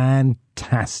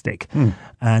 fantastic.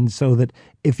 And so that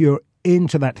if you're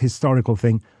into that historical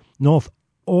thing, North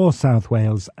or South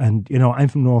Wales, and, you know, I'm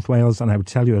from North Wales, and I would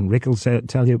tell you, and Rick will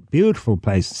tell you, beautiful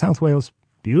place. South Wales,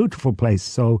 beautiful place.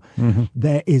 So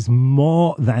there is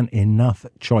more than enough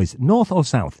choice. North or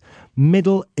south.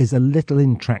 Middle is a little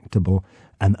intractable.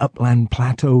 An upland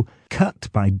plateau cut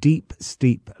by deep,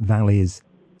 steep valleys.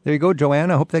 There you go, Joanne.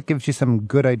 I hope that gives you some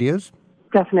good ideas.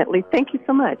 Definitely. Thank you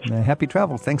so much. Happy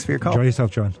travel. Thanks for your call. Enjoy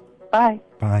yourself, Joanne. Bye.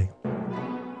 Bye.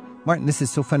 Martin, this is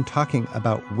so fun talking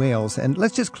about Wales. And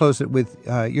let's just close it with,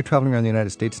 you're traveling around the United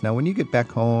States now. When you get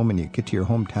back home and you get to your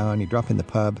hometown, you drop in the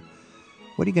pub,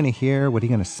 what are you going to hear? What are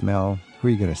you going to smell? Who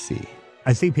are you going to see?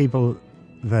 I see people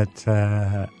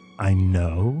that I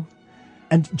know.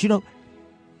 And, do you know,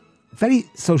 very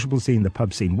sociable scene, the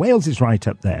pub scene. Wales is right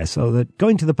up there, so that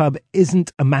going to the pub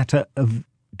isn't a matter of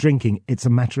drinking, it's a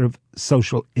matter of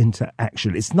social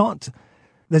interaction. It's not,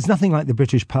 there's nothing like the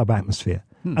British pub atmosphere.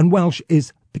 And Welsh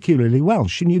is peculiarly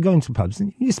Welsh. And you go into pubs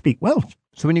and you speak Welsh.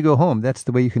 So when you go home, that's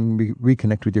the way you can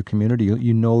reconnect with your community.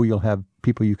 You know you'll have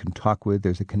people you can talk with.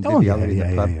 There's a conviviality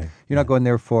in the pub. You're not going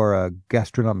there for a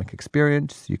gastronomic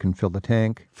experience. You can fill the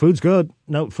tank. Food's good.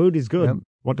 No, food is good. Yep.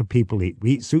 What do people eat?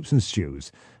 We eat soups and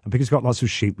stews. And because it's got lots of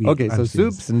sheep, we Okay, eat so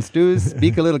soups and stews,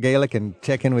 speak a little Gaelic, and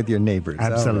check in with your neighbors.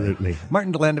 Absolutely. Right.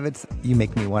 Martin Delandovitz, you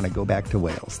make me want to go back to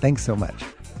Wales. Thanks so much.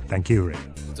 Thank you, Rick.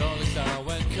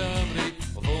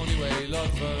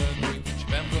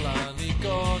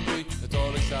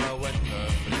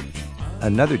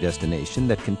 Another destination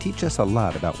that can teach us a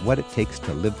lot about what it takes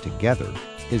to live together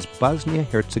is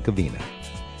Bosnia-Herzegovina.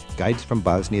 Guides from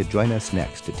Bosnia join us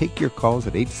next to take your calls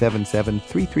at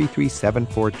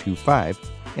 877-333-7425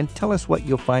 and tell us what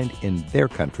you'll find in their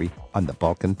country on the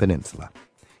Balkan Peninsula.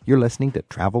 You're listening to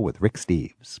Travel with Rick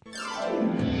Steves.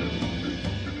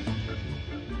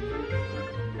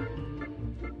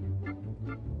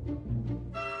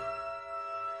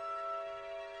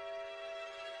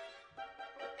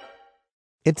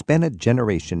 It's been a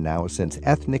generation now since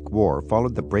ethnic war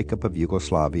followed the breakup of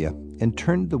Yugoslavia and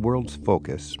turned the world's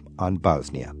focus on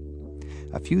Bosnia.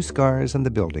 A few scars on the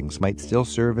buildings might still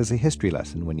serve as a history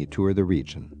lesson when you tour the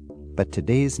region. But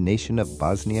today's nation of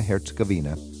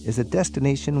Bosnia-Herzegovina is a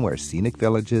destination where scenic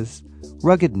villages,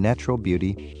 rugged natural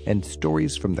beauty, and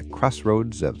stories from the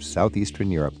crossroads of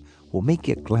southeastern Europe will make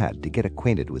you glad to get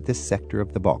acquainted with this sector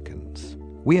of the Balkans.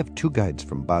 We have two guides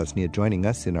from Bosnia joining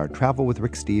us in our Travel with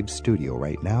Rick Steves studio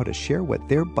right now to share what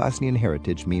their Bosnian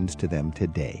heritage means to them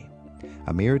today.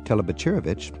 Amir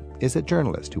Telebacirovic is a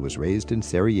journalist who was raised in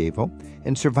Sarajevo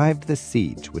and survived the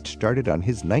siege, which started on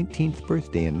his 19th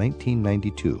birthday in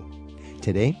 1992.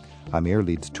 Today, Amir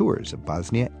leads tours of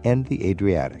Bosnia and the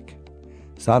Adriatic.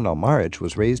 Sanal Maric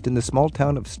was raised in the small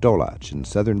town of Stolac in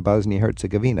southern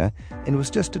Bosnia-Herzegovina and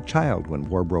was just a child when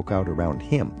war broke out around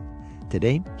him.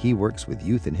 Today, he works with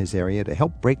youth in his area to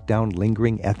help break down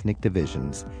lingering ethnic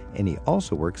divisions, and he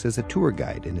also works as a tour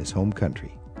guide in his home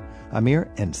country. Amir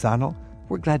and Sanal,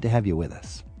 we're glad to have you with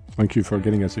us. Thank you for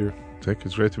getting us here. Jack,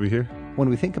 it's great to be here. When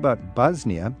we think about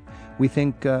Bosnia, we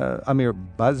think, Amir,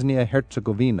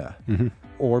 Bosnia-Herzegovina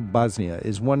or Bosnia.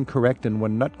 Is one correct and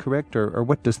one not correct, or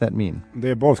what does that mean?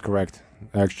 They're both correct.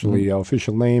 Actually,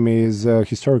 official name is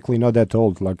historically not that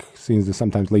old, like since the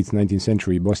sometimes late 19th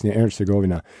century,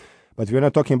 Bosnia-Herzegovina. But we're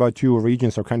not talking about two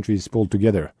regions or countries pulled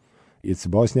together. It's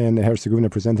Bosnia and Herzegovina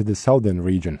presented the southern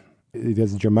region. It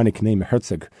has a Germanic name,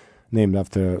 Herzeg, named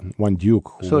after one duke.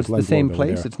 So it's the same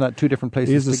place? It's not two different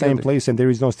places? It is the same place, and there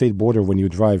is no state border when you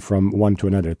drive from one to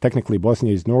another. Technically,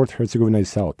 Bosnia is north, Herzegovina is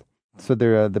south. So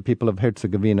the people of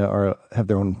Herzegovina have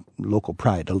their own local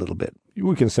pride a little bit.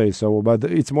 We can say so, but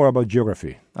it's more about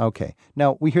geography. Okay.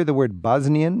 Now, we hear the word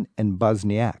Bosnian and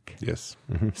Bosniak. Yes.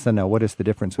 So now, what is the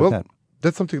difference with that?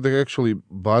 That's something that actually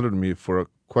bothered me for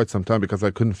quite some time because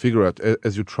I couldn't figure out,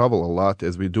 as you travel a lot,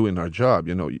 as we do in our job,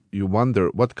 you wonder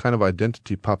what kind of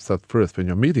identity pops up first when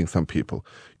you're meeting some people.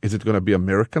 Is it going to be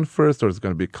American first, or is it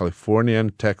going to be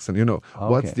Californian, Texan,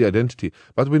 what's the identity?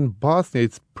 But in Bosnia,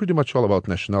 it's pretty much all about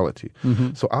nationality.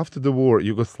 So after the war,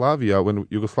 when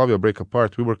Yugoslavia broke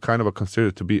apart, we were kind of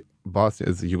considered to be Bosnia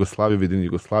as Yugoslavia within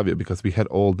Yugoslavia because we had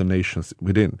all the nations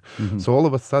within. So all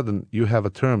of a sudden, you have a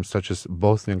term such as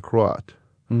Bosnian Croat,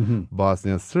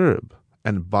 Bosnian Serb,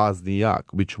 and Bosniak,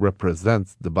 which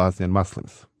represents the Bosnian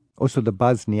Muslims. Oh, so the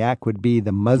Bosniak would be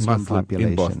the Muslim population.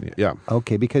 in Bosnia. Yeah.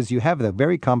 Okay, because you have the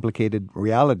very complicated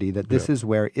reality that this is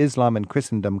where Islam and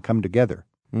Christendom come together.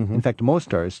 Mm-hmm. In fact,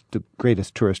 Mostar is the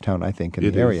greatest tourist town, I think, in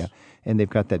It the area. is. And they've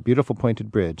got that beautiful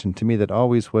pointed bridge. And to me, that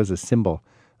always was a symbol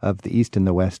of the East and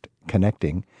the West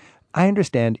connecting. I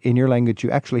understand in your language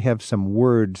you actually have some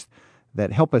words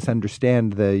that help us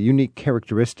understand the unique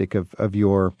characteristic of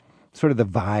your sort of the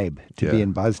vibe to be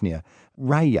in Bosnia.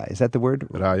 Raya, is that the word?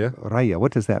 Raya. Raya,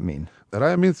 what does that mean?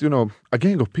 Raya means, a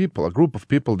gang of people, a group of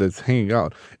people that's hanging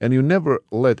out. And you never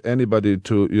let anybody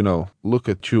to, look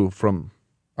at you from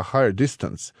a higher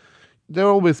distance. They're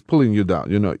always pulling you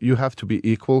down. You have to be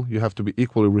equal. You have to be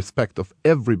equally respect of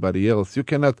everybody else. You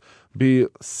cannot be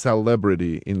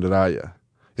celebrity in Raya.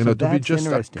 So to be that's just a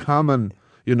interesting. common,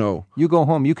 You go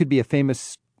home, you could be a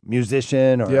famous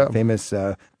musician or a famous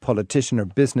politician or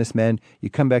businessman. You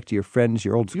come back to your friends,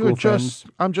 your old school friends.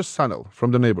 I'm just Sanel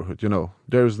from the neighborhood,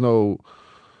 There's no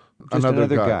Just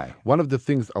another guy. One of the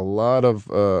things a lot of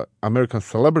American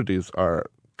celebrities are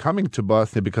coming to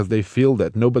Bosnia because they feel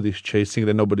that nobody's chasing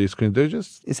them, nobody's screaming. They're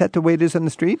just... Is that the way it is on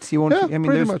the streets? You won't. Yeah, I mean,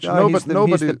 pretty there's-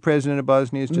 much. he's the president of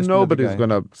Bosnia. It's just nobody's another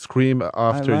guy. going to scream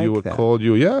after like you or that. call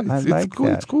you. Yeah, I it's like cool.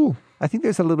 that. It's cool. I think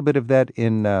there's a little bit of that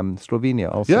in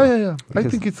Slovenia also. Yeah. I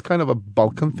Because think it's kind of a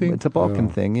Balkan thing. It's a Balkan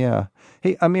thing, yeah.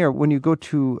 Hey, Amir, when you go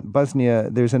to Bosnia,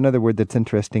 there's another word that's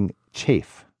interesting,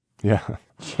 chafe. Yeah.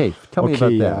 Chafe. Tell me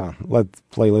about that. Let's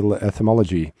play a little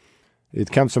etymology. It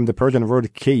comes from the Persian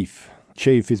word kaif.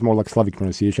 Chafe is more like Slavic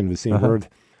pronunciation of the same word,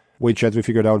 which, as we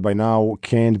figured out by now,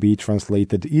 can't be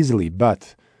translated easily.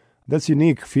 But that's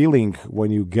unique feeling when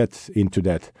you get into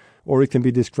that. Or it can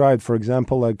be described, for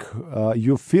example, like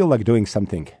you feel like doing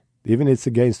something. Even it's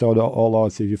against all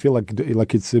odds. You feel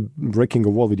like it's breaking a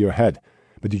wall with your head,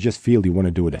 but you just feel you want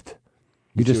to do that.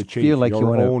 You It's your just chafe, feel like you your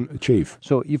want to... own chafe.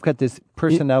 So you've got this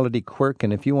personality quirk,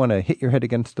 and if you want to hit your head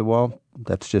against the wall,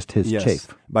 that's just his chafe.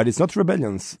 But it's not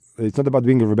rebellion. It's not about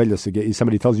being rebellious. If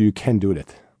somebody tells you can't do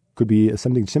that. Could be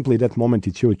something simply that moment.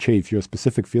 It's your chafe, your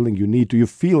specific feeling. You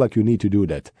feel like you need to do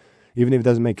that, even if it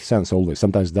doesn't make sense always.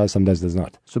 Sometimes it does, sometimes it does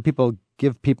not. So people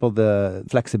give people the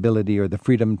flexibility or the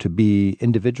freedom to be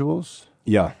individuals?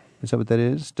 Yeah. Is that what that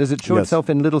is? Does it show Yes. itself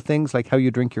in little things like how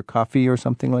you drink your coffee or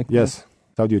something like that? Yes.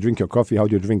 How do you drink your coffee? How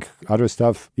do you drink other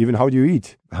stuff? Even how do you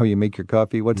eat? How you make your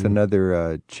coffee? What's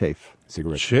another chafe?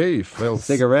 Cigarette. Chafe. Well,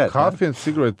 Cigarette, Coffee and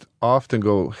cigarette often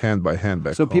go hand by hand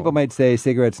back So home. people might say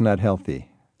cigarettes not healthy.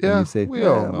 And Yeah, you say, we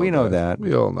all know we know that.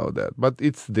 We all know that. But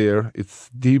it's there. It's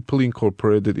deeply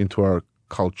incorporated into our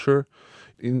culture.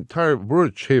 Entire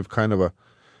word chafe kind of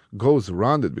goes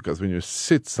around it because when you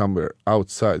sit somewhere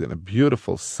outside in a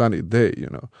beautiful sunny day,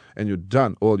 and you've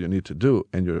done all you need to do,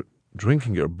 and you're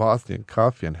drinking your Bosnian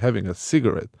coffee and having a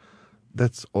cigarette,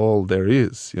 that's all there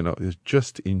is. It's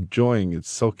just enjoying it,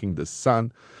 soaking the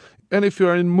sun. And if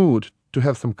you're in mood to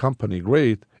have some company,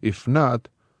 great. If not,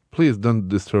 please don't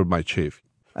disturb my chafe.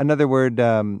 Another word,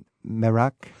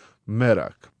 merak,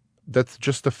 Merak. That's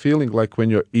just a feeling like when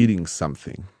you're eating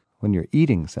something. when you're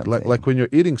eating something. Like when you're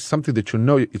eating something that you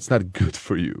know it's not good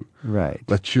for you. Right.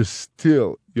 But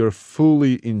you're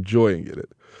fully enjoying it.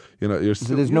 You're So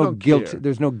still, there's you no don't guilt. care.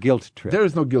 There's no guilt trip. There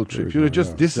is no guilt trip. You're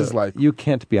just, this is like, You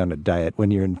can't be on a diet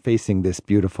when you're facing this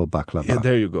beautiful baklava. yeah,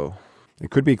 there you go. It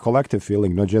could be a collective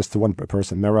feeling, not just one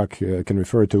person. Merak can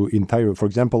refer to entire. For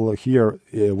example, here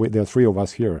there are three of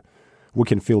us here. We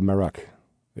can feel merak,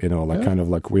 kind of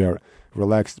like we are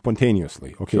relaxed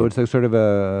spontaneously. Okay. So it's a sort of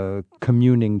a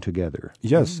communing together.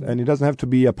 Yes, and it doesn't have to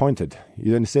be appointed.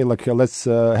 You don't say like, let's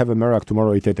have a merak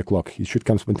tomorrow at 8 o'clock. It should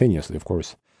come spontaneously, of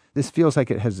course. This feels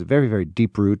like it has very, very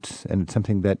deep roots, and it's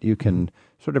something that you can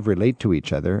sort of relate to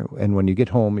each other. And when you get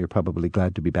home, you're probably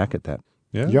glad to be back at that.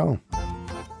 Yeah. Yeah.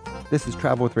 This is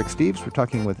Travel with Rick Steves. We're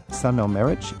talking with Sanel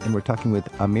Meric, and we're talking with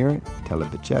Amir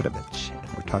Televicerovic.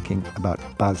 We're talking about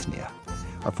Bosnia.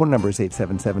 Our phone number is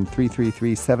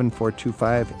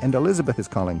 877-333-7425, and Elizabeth is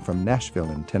calling from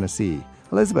Nashville in Tennessee.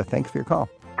 Elizabeth, thanks for your call.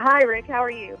 Hi, Rick. How are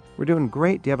you? We're doing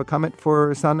great. Do you have a comment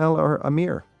for Sanel or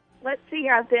Amir? Let's see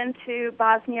here. I've been to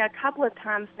Bosnia a couple of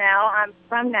times now. I'm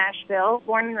from Nashville,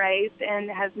 born and raised,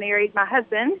 and have married my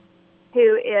husband,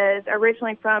 who is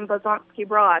originally from Bosanski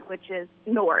Brod, which is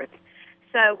north.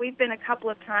 So we've been a couple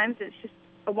of times. It's just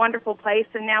a wonderful place.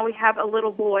 And now we have a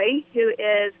little boy who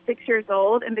is 6 years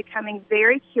old and becoming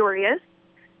very curious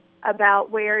about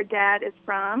where Dad is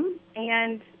from.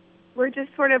 And we're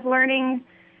just sort of learning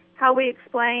how we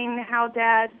explain how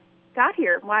Dad got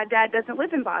here, why Dad doesn't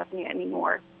live in Bosnia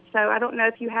anymore. So I don't know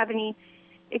if you have any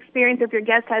experience, if your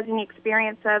guest has any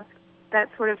experience of that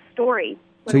sort of story.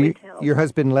 So your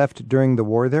husband left during the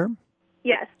war there?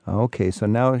 Yes. Okay, so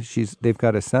now they've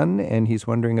got a son, and he's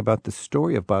wondering about the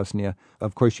story of Bosnia.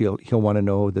 Of course, he'll want to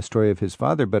know the story of his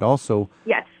father, but also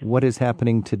Yes. what is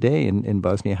happening today in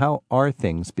Bosnia. How are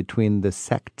things between the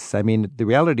sects? I mean, the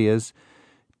reality is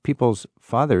people's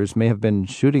fathers may have been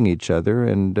shooting each other,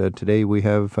 and today we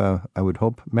have, I would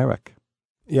hope, Merek.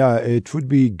 Yeah, it would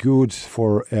be good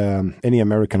for any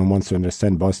American who wants to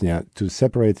understand Bosnia to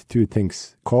separate two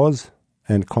things, cause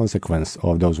and consequence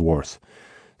of those wars.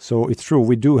 So it's true,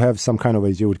 we do have some kind of,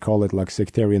 as you would call it, like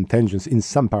sectarian tensions in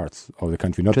some parts of the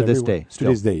country. Not to this everywhere. day. To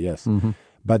this day, yes. Mm-hmm.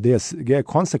 But there's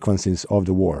consequences of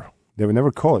the war. They were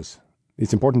never cause.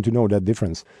 It's important to know that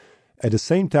difference. At the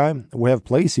same time, we have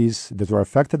places that were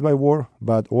affected by war,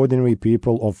 but ordinary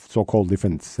people of so-called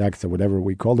different sects or whatever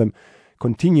we call them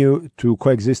continue to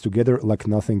coexist together like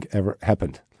nothing ever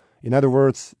happened. In other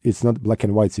words, it's not black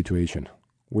and white situation.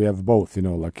 We have both,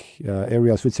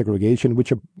 areas with segregation,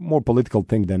 which are more political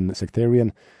thing than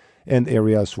sectarian, and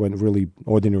areas when really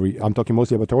ordinary, I'm talking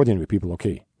mostly about ordinary people,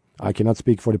 okay. I cannot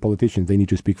speak for the politicians, they need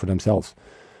to speak for themselves.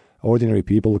 Ordinary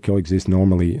people coexist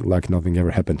normally like nothing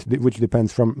ever happened, which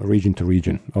depends from region to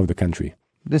region of the country.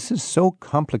 This is so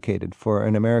complicated for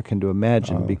an American to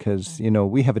imagine because,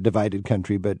 we have a divided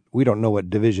country, but we don't know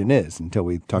what division is until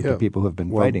we talk to people who have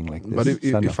been fighting like this.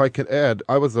 But if I can add,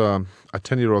 I was a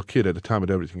 10-year-old kid at the time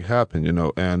that everything happened,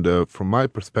 and from my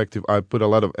perspective, I put a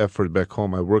lot of effort back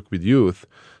home. I work with youth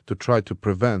to try to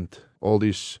prevent all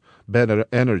this bad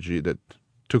energy that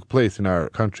took place in our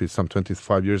country some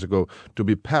 25 years ago to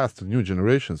be passed to new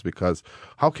generations, because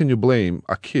how can you blame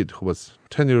a kid who was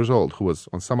 10 years old, who was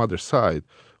on some other side,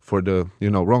 for the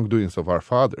wrongdoings of our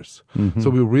fathers? Mm-hmm. So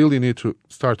we really need to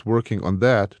start working on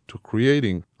that, to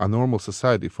creating a normal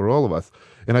society for all of us.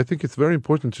 And I think it's very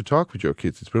important to talk with your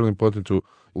kids. It's really important to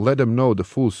let them know the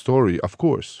full story, of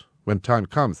course, when time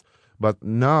comes. But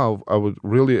now I would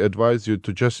really advise you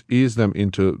to just ease them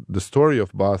into the story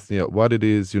of Bosnia, what it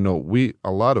is.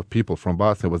 A lot of people from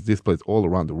Bosnia was displaced all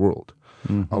around the world.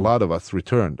 Mm-hmm. A lot of us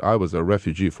returned. I was a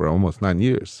refugee for almost 9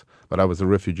 years, but I was a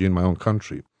refugee in my own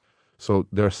country. So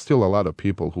there are still a lot of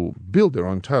people who build their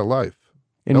entire life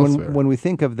elsewhere. And when we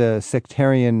think of the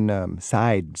sectarian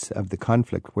sides of the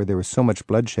conflict, where there was so much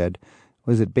bloodshed,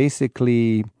 was it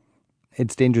basically...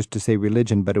 It's dangerous to say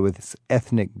religion, but it was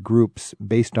ethnic groups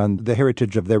based on the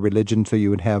heritage of their religion. So you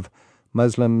would have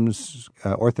Muslims,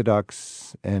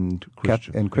 Orthodox, and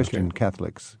Christian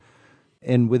Catholics.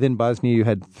 And within Bosnia, you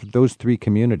had those three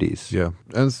communities. Yeah,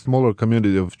 and a smaller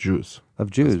community of Jews.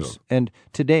 And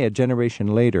today, a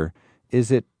generation later,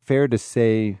 is it fair to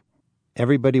say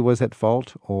everybody was at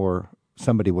fault, or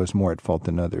somebody was more at fault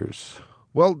than others?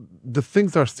 Well, the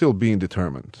things are still being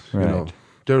determined. Right.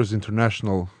 There's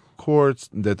international courts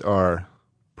that are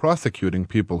prosecuting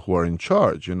people who are in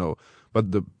charge,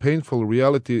 But the painful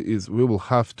reality is we will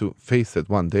have to face it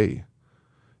one day.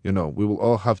 We will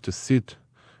all have to sit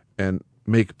and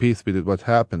make peace with what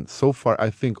happened. So far, I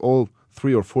think all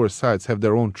 3 or 4 sides have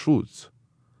their own truths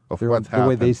of what happened. The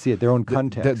way they see it, their own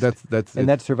context.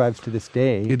 That survives to this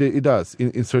day. It does,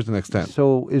 in certain extent.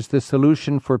 So is the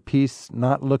solution for peace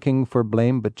not looking for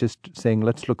blame, but just saying,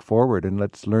 let's look forward and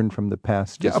let's learn from the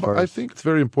past? Yeah, but I think it's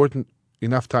very important.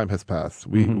 Enough time has passed.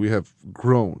 We have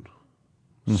grown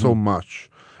so much.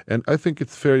 And I think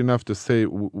it's fair enough to say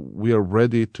we are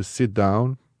ready to sit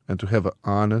down and to have an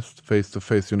honest,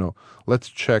 face-to-face, let's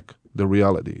check the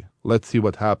reality. Let's see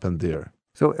what happened there.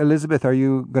 So, Elizabeth, are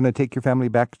you going to take your family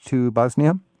back to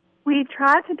Bosnia? We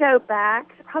try to go back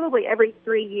probably every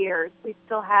 3 years. We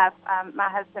still have my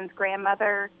husband's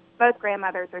grandmother. Both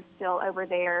grandmothers are still over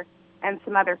there, and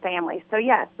some other families. So,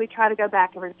 yes, we try to go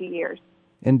back every few years.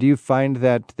 And do you find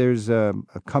that there's a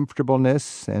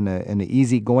comfortableness and an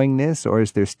easygoingness, or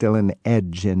is there still an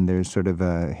edge and there's sort of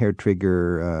a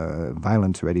hair-trigger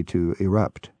violence ready to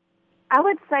erupt? I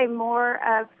would say more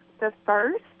of the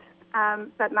first.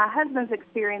 But my husband's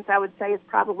experience, I would say, is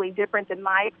probably different than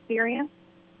my experience.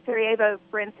 Sarajevo,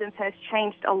 for instance, has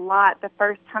changed a lot. The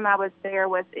first time I was there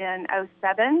was in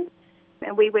 2007,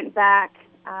 and we went back.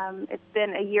 It's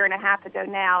been a year and a half ago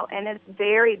now, and it's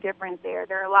very different there.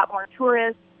 There are a lot more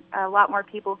tourists, a lot more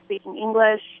people speaking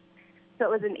English, so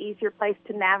it was an easier place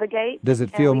to navigate. Does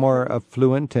it feel more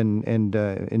affluent and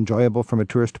enjoyable from a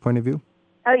tourist point of view?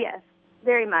 Oh, yes,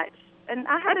 very much. And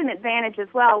I had an advantage as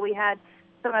well. We had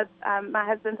some of my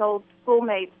husband's old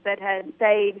schoolmates that had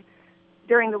stayed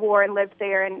during the war and lived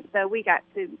there, and so we got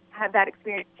to have that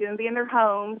experience too, and be in their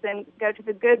homes and go to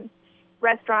the good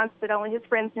restaurants that only his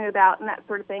friends knew about and that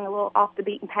sort of thing, a little off the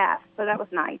beaten path. So that was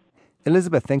nice.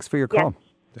 Elizabeth, thanks for your call.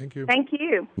 Yes. Thank you. Thank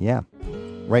you. Yeah.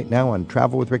 Right now on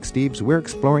Travel with Rick Steves, we're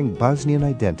exploring Bosnian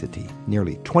identity,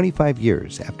 nearly 25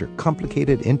 years after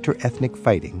complicated inter-ethnic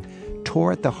fighting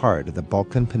tore at the heart of the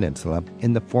Balkan Peninsula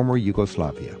in the former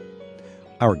Yugoslavia.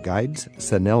 Our guides,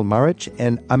 Sanel Maric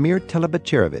and Amir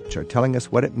Telebacerovic, are telling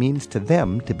us what it means to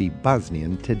them to be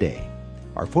Bosnian today.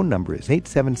 Our phone number is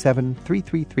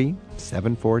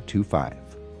 877-333-7425.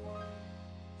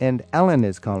 And Alan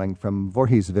is calling from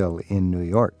Voorheesville in New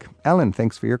York. Alan,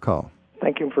 thanks for your call.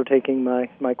 Thank you for taking my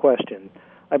question.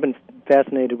 I've been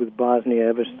fascinated with Bosnia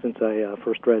ever since I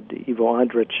first read Ivo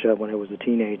Andrić when I was a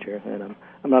teenager, and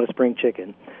I'm not a spring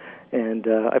chicken. And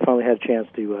I finally had a chance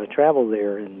to travel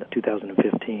there in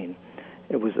 2015.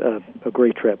 It was a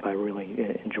great trip. I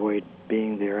really enjoyed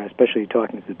being there, especially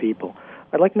talking to the people.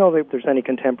 I'd like to know if there's any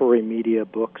contemporary media,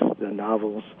 books,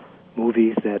 novels,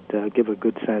 movies that give a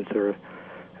good sense of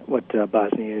what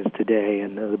Bosnia is today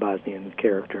and the Bosnian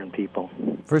character and people.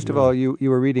 First of all, you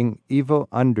were reading Ivo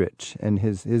Andrić and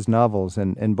his novels,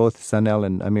 and both Sanel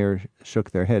and Amir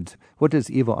shook their heads. What does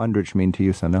Ivo Andrić mean to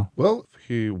you, Sanel? Well,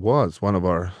 he was one of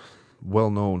our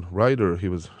well-known writer. He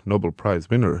was Nobel Prize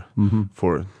winner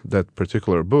for that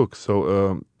particular book.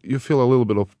 So you feel a little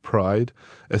bit of pride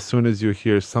as soon as you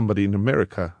hear somebody in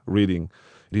America reading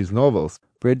these novels.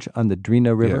 Bridge on the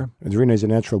Drina River? Yeah. Drina is a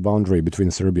natural boundary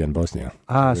between Serbia and Bosnia.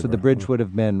 So the bridge would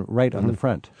have been right on the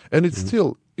front. And it's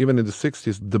still, even in the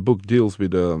 60s, the book deals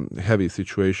with a heavy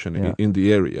situation in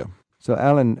the area. So,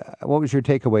 Alan, what was your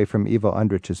takeaway from Ivo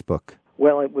Andrić's book?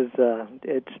 Well,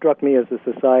 it struck me as a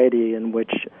society in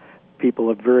which people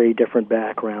of very different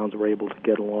backgrounds were able to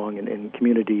get along in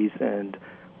communities and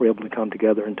were able to come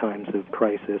together in times of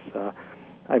crisis.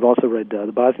 I've also read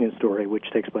the Bosnian story,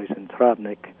 which takes place in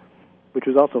Travnik, which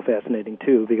was also fascinating,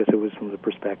 too, because it was from the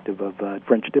perspective of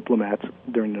French diplomats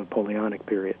during the Napoleonic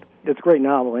period. It's a great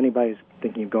novel. Anybody who's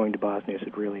thinking of going to Bosnia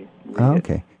should really read it.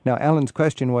 Okay. Now, Alan's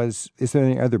question was, is there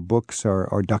any other books or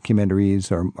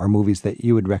documentaries or movies that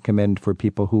you would recommend for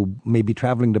people who may be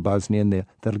traveling to Bosnia and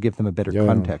that'll give them a better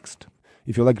context?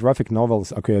 If you like graphic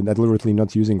novels, okay, I'm literally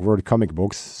not using word comic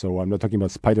books, so I'm not talking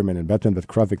about Spider-Man and Batman, but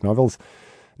graphic novels.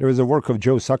 There is a work of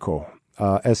Joe Sacco,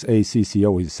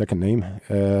 S-A-C-C-O, his second name.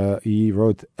 He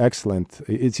wrote excellent,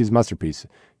 it's his masterpiece,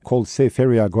 called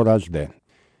Seferia Goražde.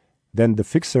 Then The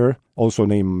Fixer, also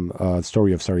named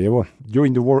Story of Sarajevo,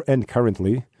 during the war and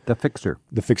currently. The Fixer.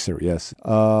 The Fixer, yes.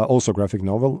 Also graphic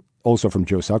novel, also from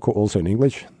Joe Sacco, also in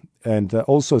English. And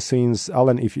also since,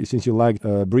 Alan, since you like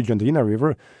Bridge on the Drina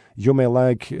River, you may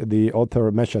like the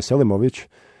author Meša Selimović,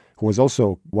 who was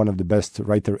also one of the best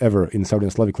writer ever in Southern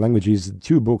Slavic languages,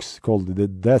 2 books called The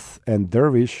Death and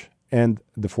Dervish and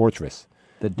The Fortress.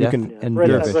 The Death and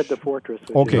Dervish. I've read The Fortress.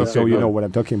 Okay, so you know what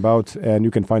I'm talking about, and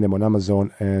you can find them on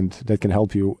Amazon, and that can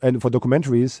help you. And for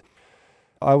documentaries,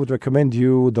 I would recommend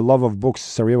you The Love of Books,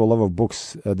 Sarajevo Love of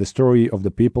Books, the story of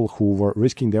the people who were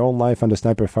risking their own life under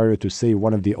sniper fire to save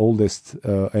one of the oldest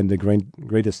and the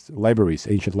greatest libraries,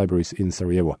 ancient libraries in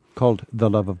Sarajevo. Called The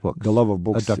Love of Books. The Love of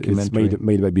Books. A documentary. It's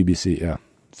made by BBC, yeah.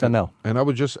 Sanel. And I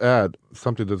would just add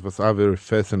something that was very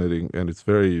fascinating, and it's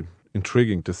very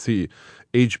intriguing to see.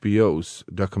 HBO's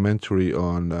documentary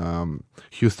on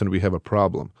Houston, We Have a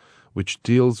Problem, which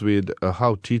deals with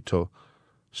how Tito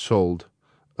sold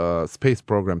space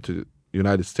program to the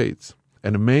United States.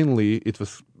 And mainly it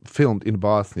was filmed in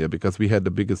Bosnia because we had the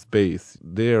biggest base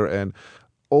there, and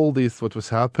all this, what was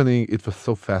happening, it was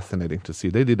so fascinating to see.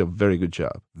 They did a very good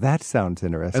job. That sounds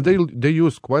interesting. And they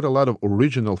used quite a lot of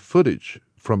original footage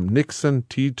from Nixon,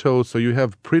 Tito, so you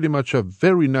have pretty much a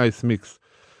very nice mix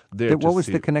there. What was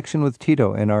the connection with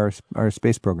Tito and our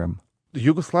space program?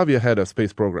 Yugoslavia had a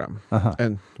space program,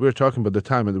 and we were talking about the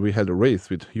time when we had a race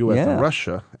with U.S. and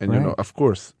Russia, and you know, of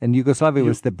course, and Yugoslavia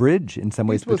was the bridge in some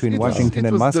ways between Washington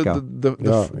and Moscow.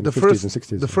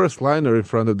 The first liner in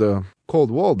front of the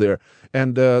Cold Wall there,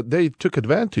 and they took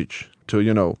advantage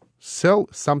to sell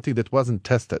something that wasn't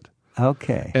tested.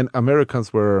 Okay, and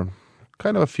Americans were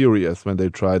kind of furious when they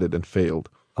tried it and failed.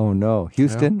 Oh no,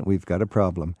 Houston, we've got a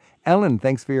problem. Ellen,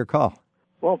 thanks for your call.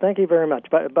 Well, thank you very much.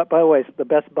 By the way, the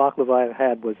best baklava I've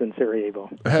had was in Sarajevo.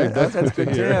 Hey, that's a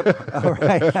good tip. All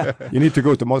right. You need to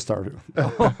go to Mostar.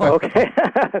 Okay.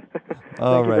 Thank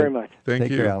you very much. Thank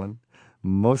you, Alan.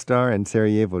 Mostar and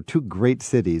Sarajevo, 2 great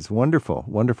cities, wonderful,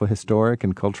 wonderful historic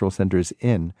and cultural centers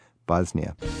in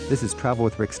Bosnia. This is Travel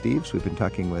with Rick Steves. We've been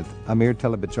talking with Amir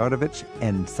Telebacerovic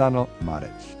and Sanel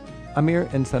Maric. Amir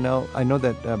and Sanel, I know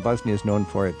that Bosnia is known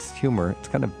for its humor. It's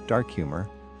kind of dark humor.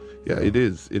 Yeah, it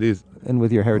is. It is. And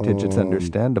with your heritage, it's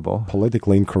understandable.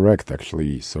 Politically incorrect,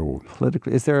 actually. So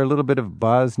Politically, is there a little bit of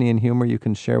Bosnian humor you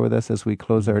can share with us as we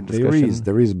close our discussion?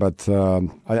 There is, but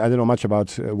I don't know much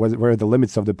about where are the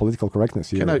limits of the political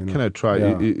correctness here. Can I try?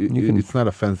 Yeah. It's not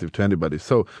offensive to anybody.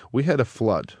 So we had a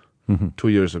flood 2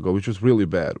 years ago, which was really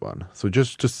bad one. So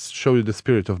just to show you the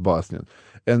spirit of Bosnian.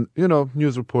 And,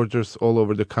 news reporters all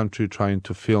over the country trying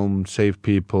to film, save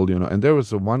people, And there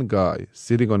was one guy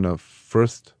sitting on the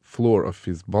first floor of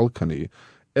his balcony.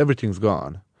 Everything's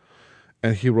gone.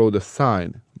 And he wrote a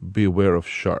sign, "Beware of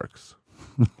sharks."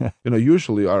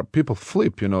 Usually our people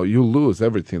flip, you lose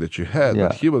everything that you had. Yeah.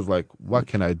 But he was like, what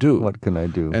can I do? What can I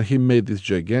do? And he made this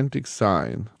gigantic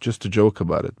sign just to joke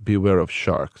about it. "Beware of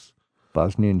sharks."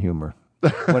 Bosnian humor.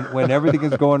 when everything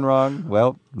is going wrong,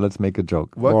 well, let's make a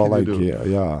joke. What or can like, you do?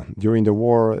 yeah. During the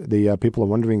war, the people are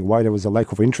wondering why there was a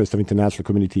lack of interest of international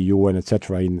community, UN,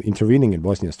 etc., in intervening in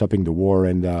Bosnia, stopping the war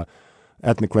and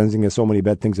ethnic cleansing and so many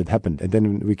bad things that happened. And then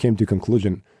we came to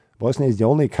conclusion, Bosnia is the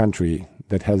only country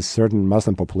that has certain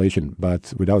Muslim population,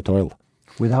 but without oil.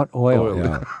 Without oil.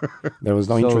 Yeah. There was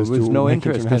no So interest. there was to no make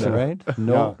interest in it,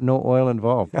 international- right? No oil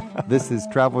involved. This is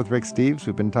Travel with Rick Steves.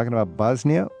 We've been talking about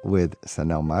Bosnia with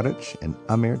Sanel Maric and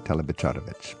Amir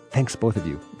Telebicarovic. Thanks, both of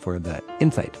you, for the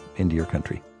insight into your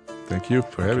country. Thank you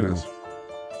for having us.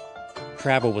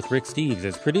 Travel with Rick Steves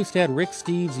is produced at Rick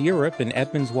Steves Europe in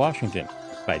Edmonds, Washington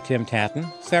by Tim Tatton,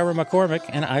 Sarah McCormick,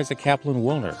 and Isaac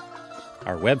Kaplan-Woolner.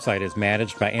 Our website is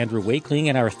managed by Andrew Wakeling,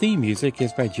 and our theme music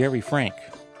is by Jerry Frank.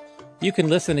 You can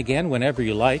listen again whenever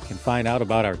you like and find out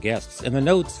about our guests and the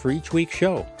notes for each week's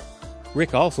show.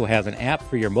 Rick also has an app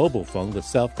for your mobile phone with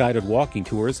self-guided walking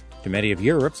tours to many of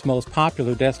Europe's most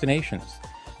popular destinations.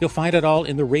 You'll find it all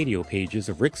in the radio pages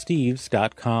of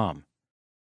ricksteves.com.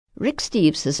 Rick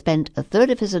Steves has spent a third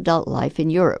of his adult life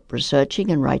in Europe researching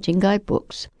and writing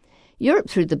guidebooks. Europe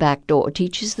Through the Back Door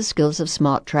teaches the skills of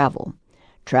smart travel.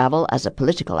 Travel as a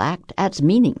political act adds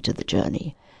meaning to the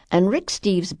journey. And Rick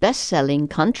Steves' best-selling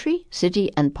country, city,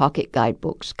 and pocket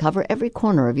guidebooks cover every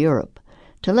corner of Europe.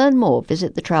 To learn more,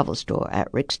 visit the travel store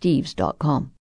at ricksteves.com.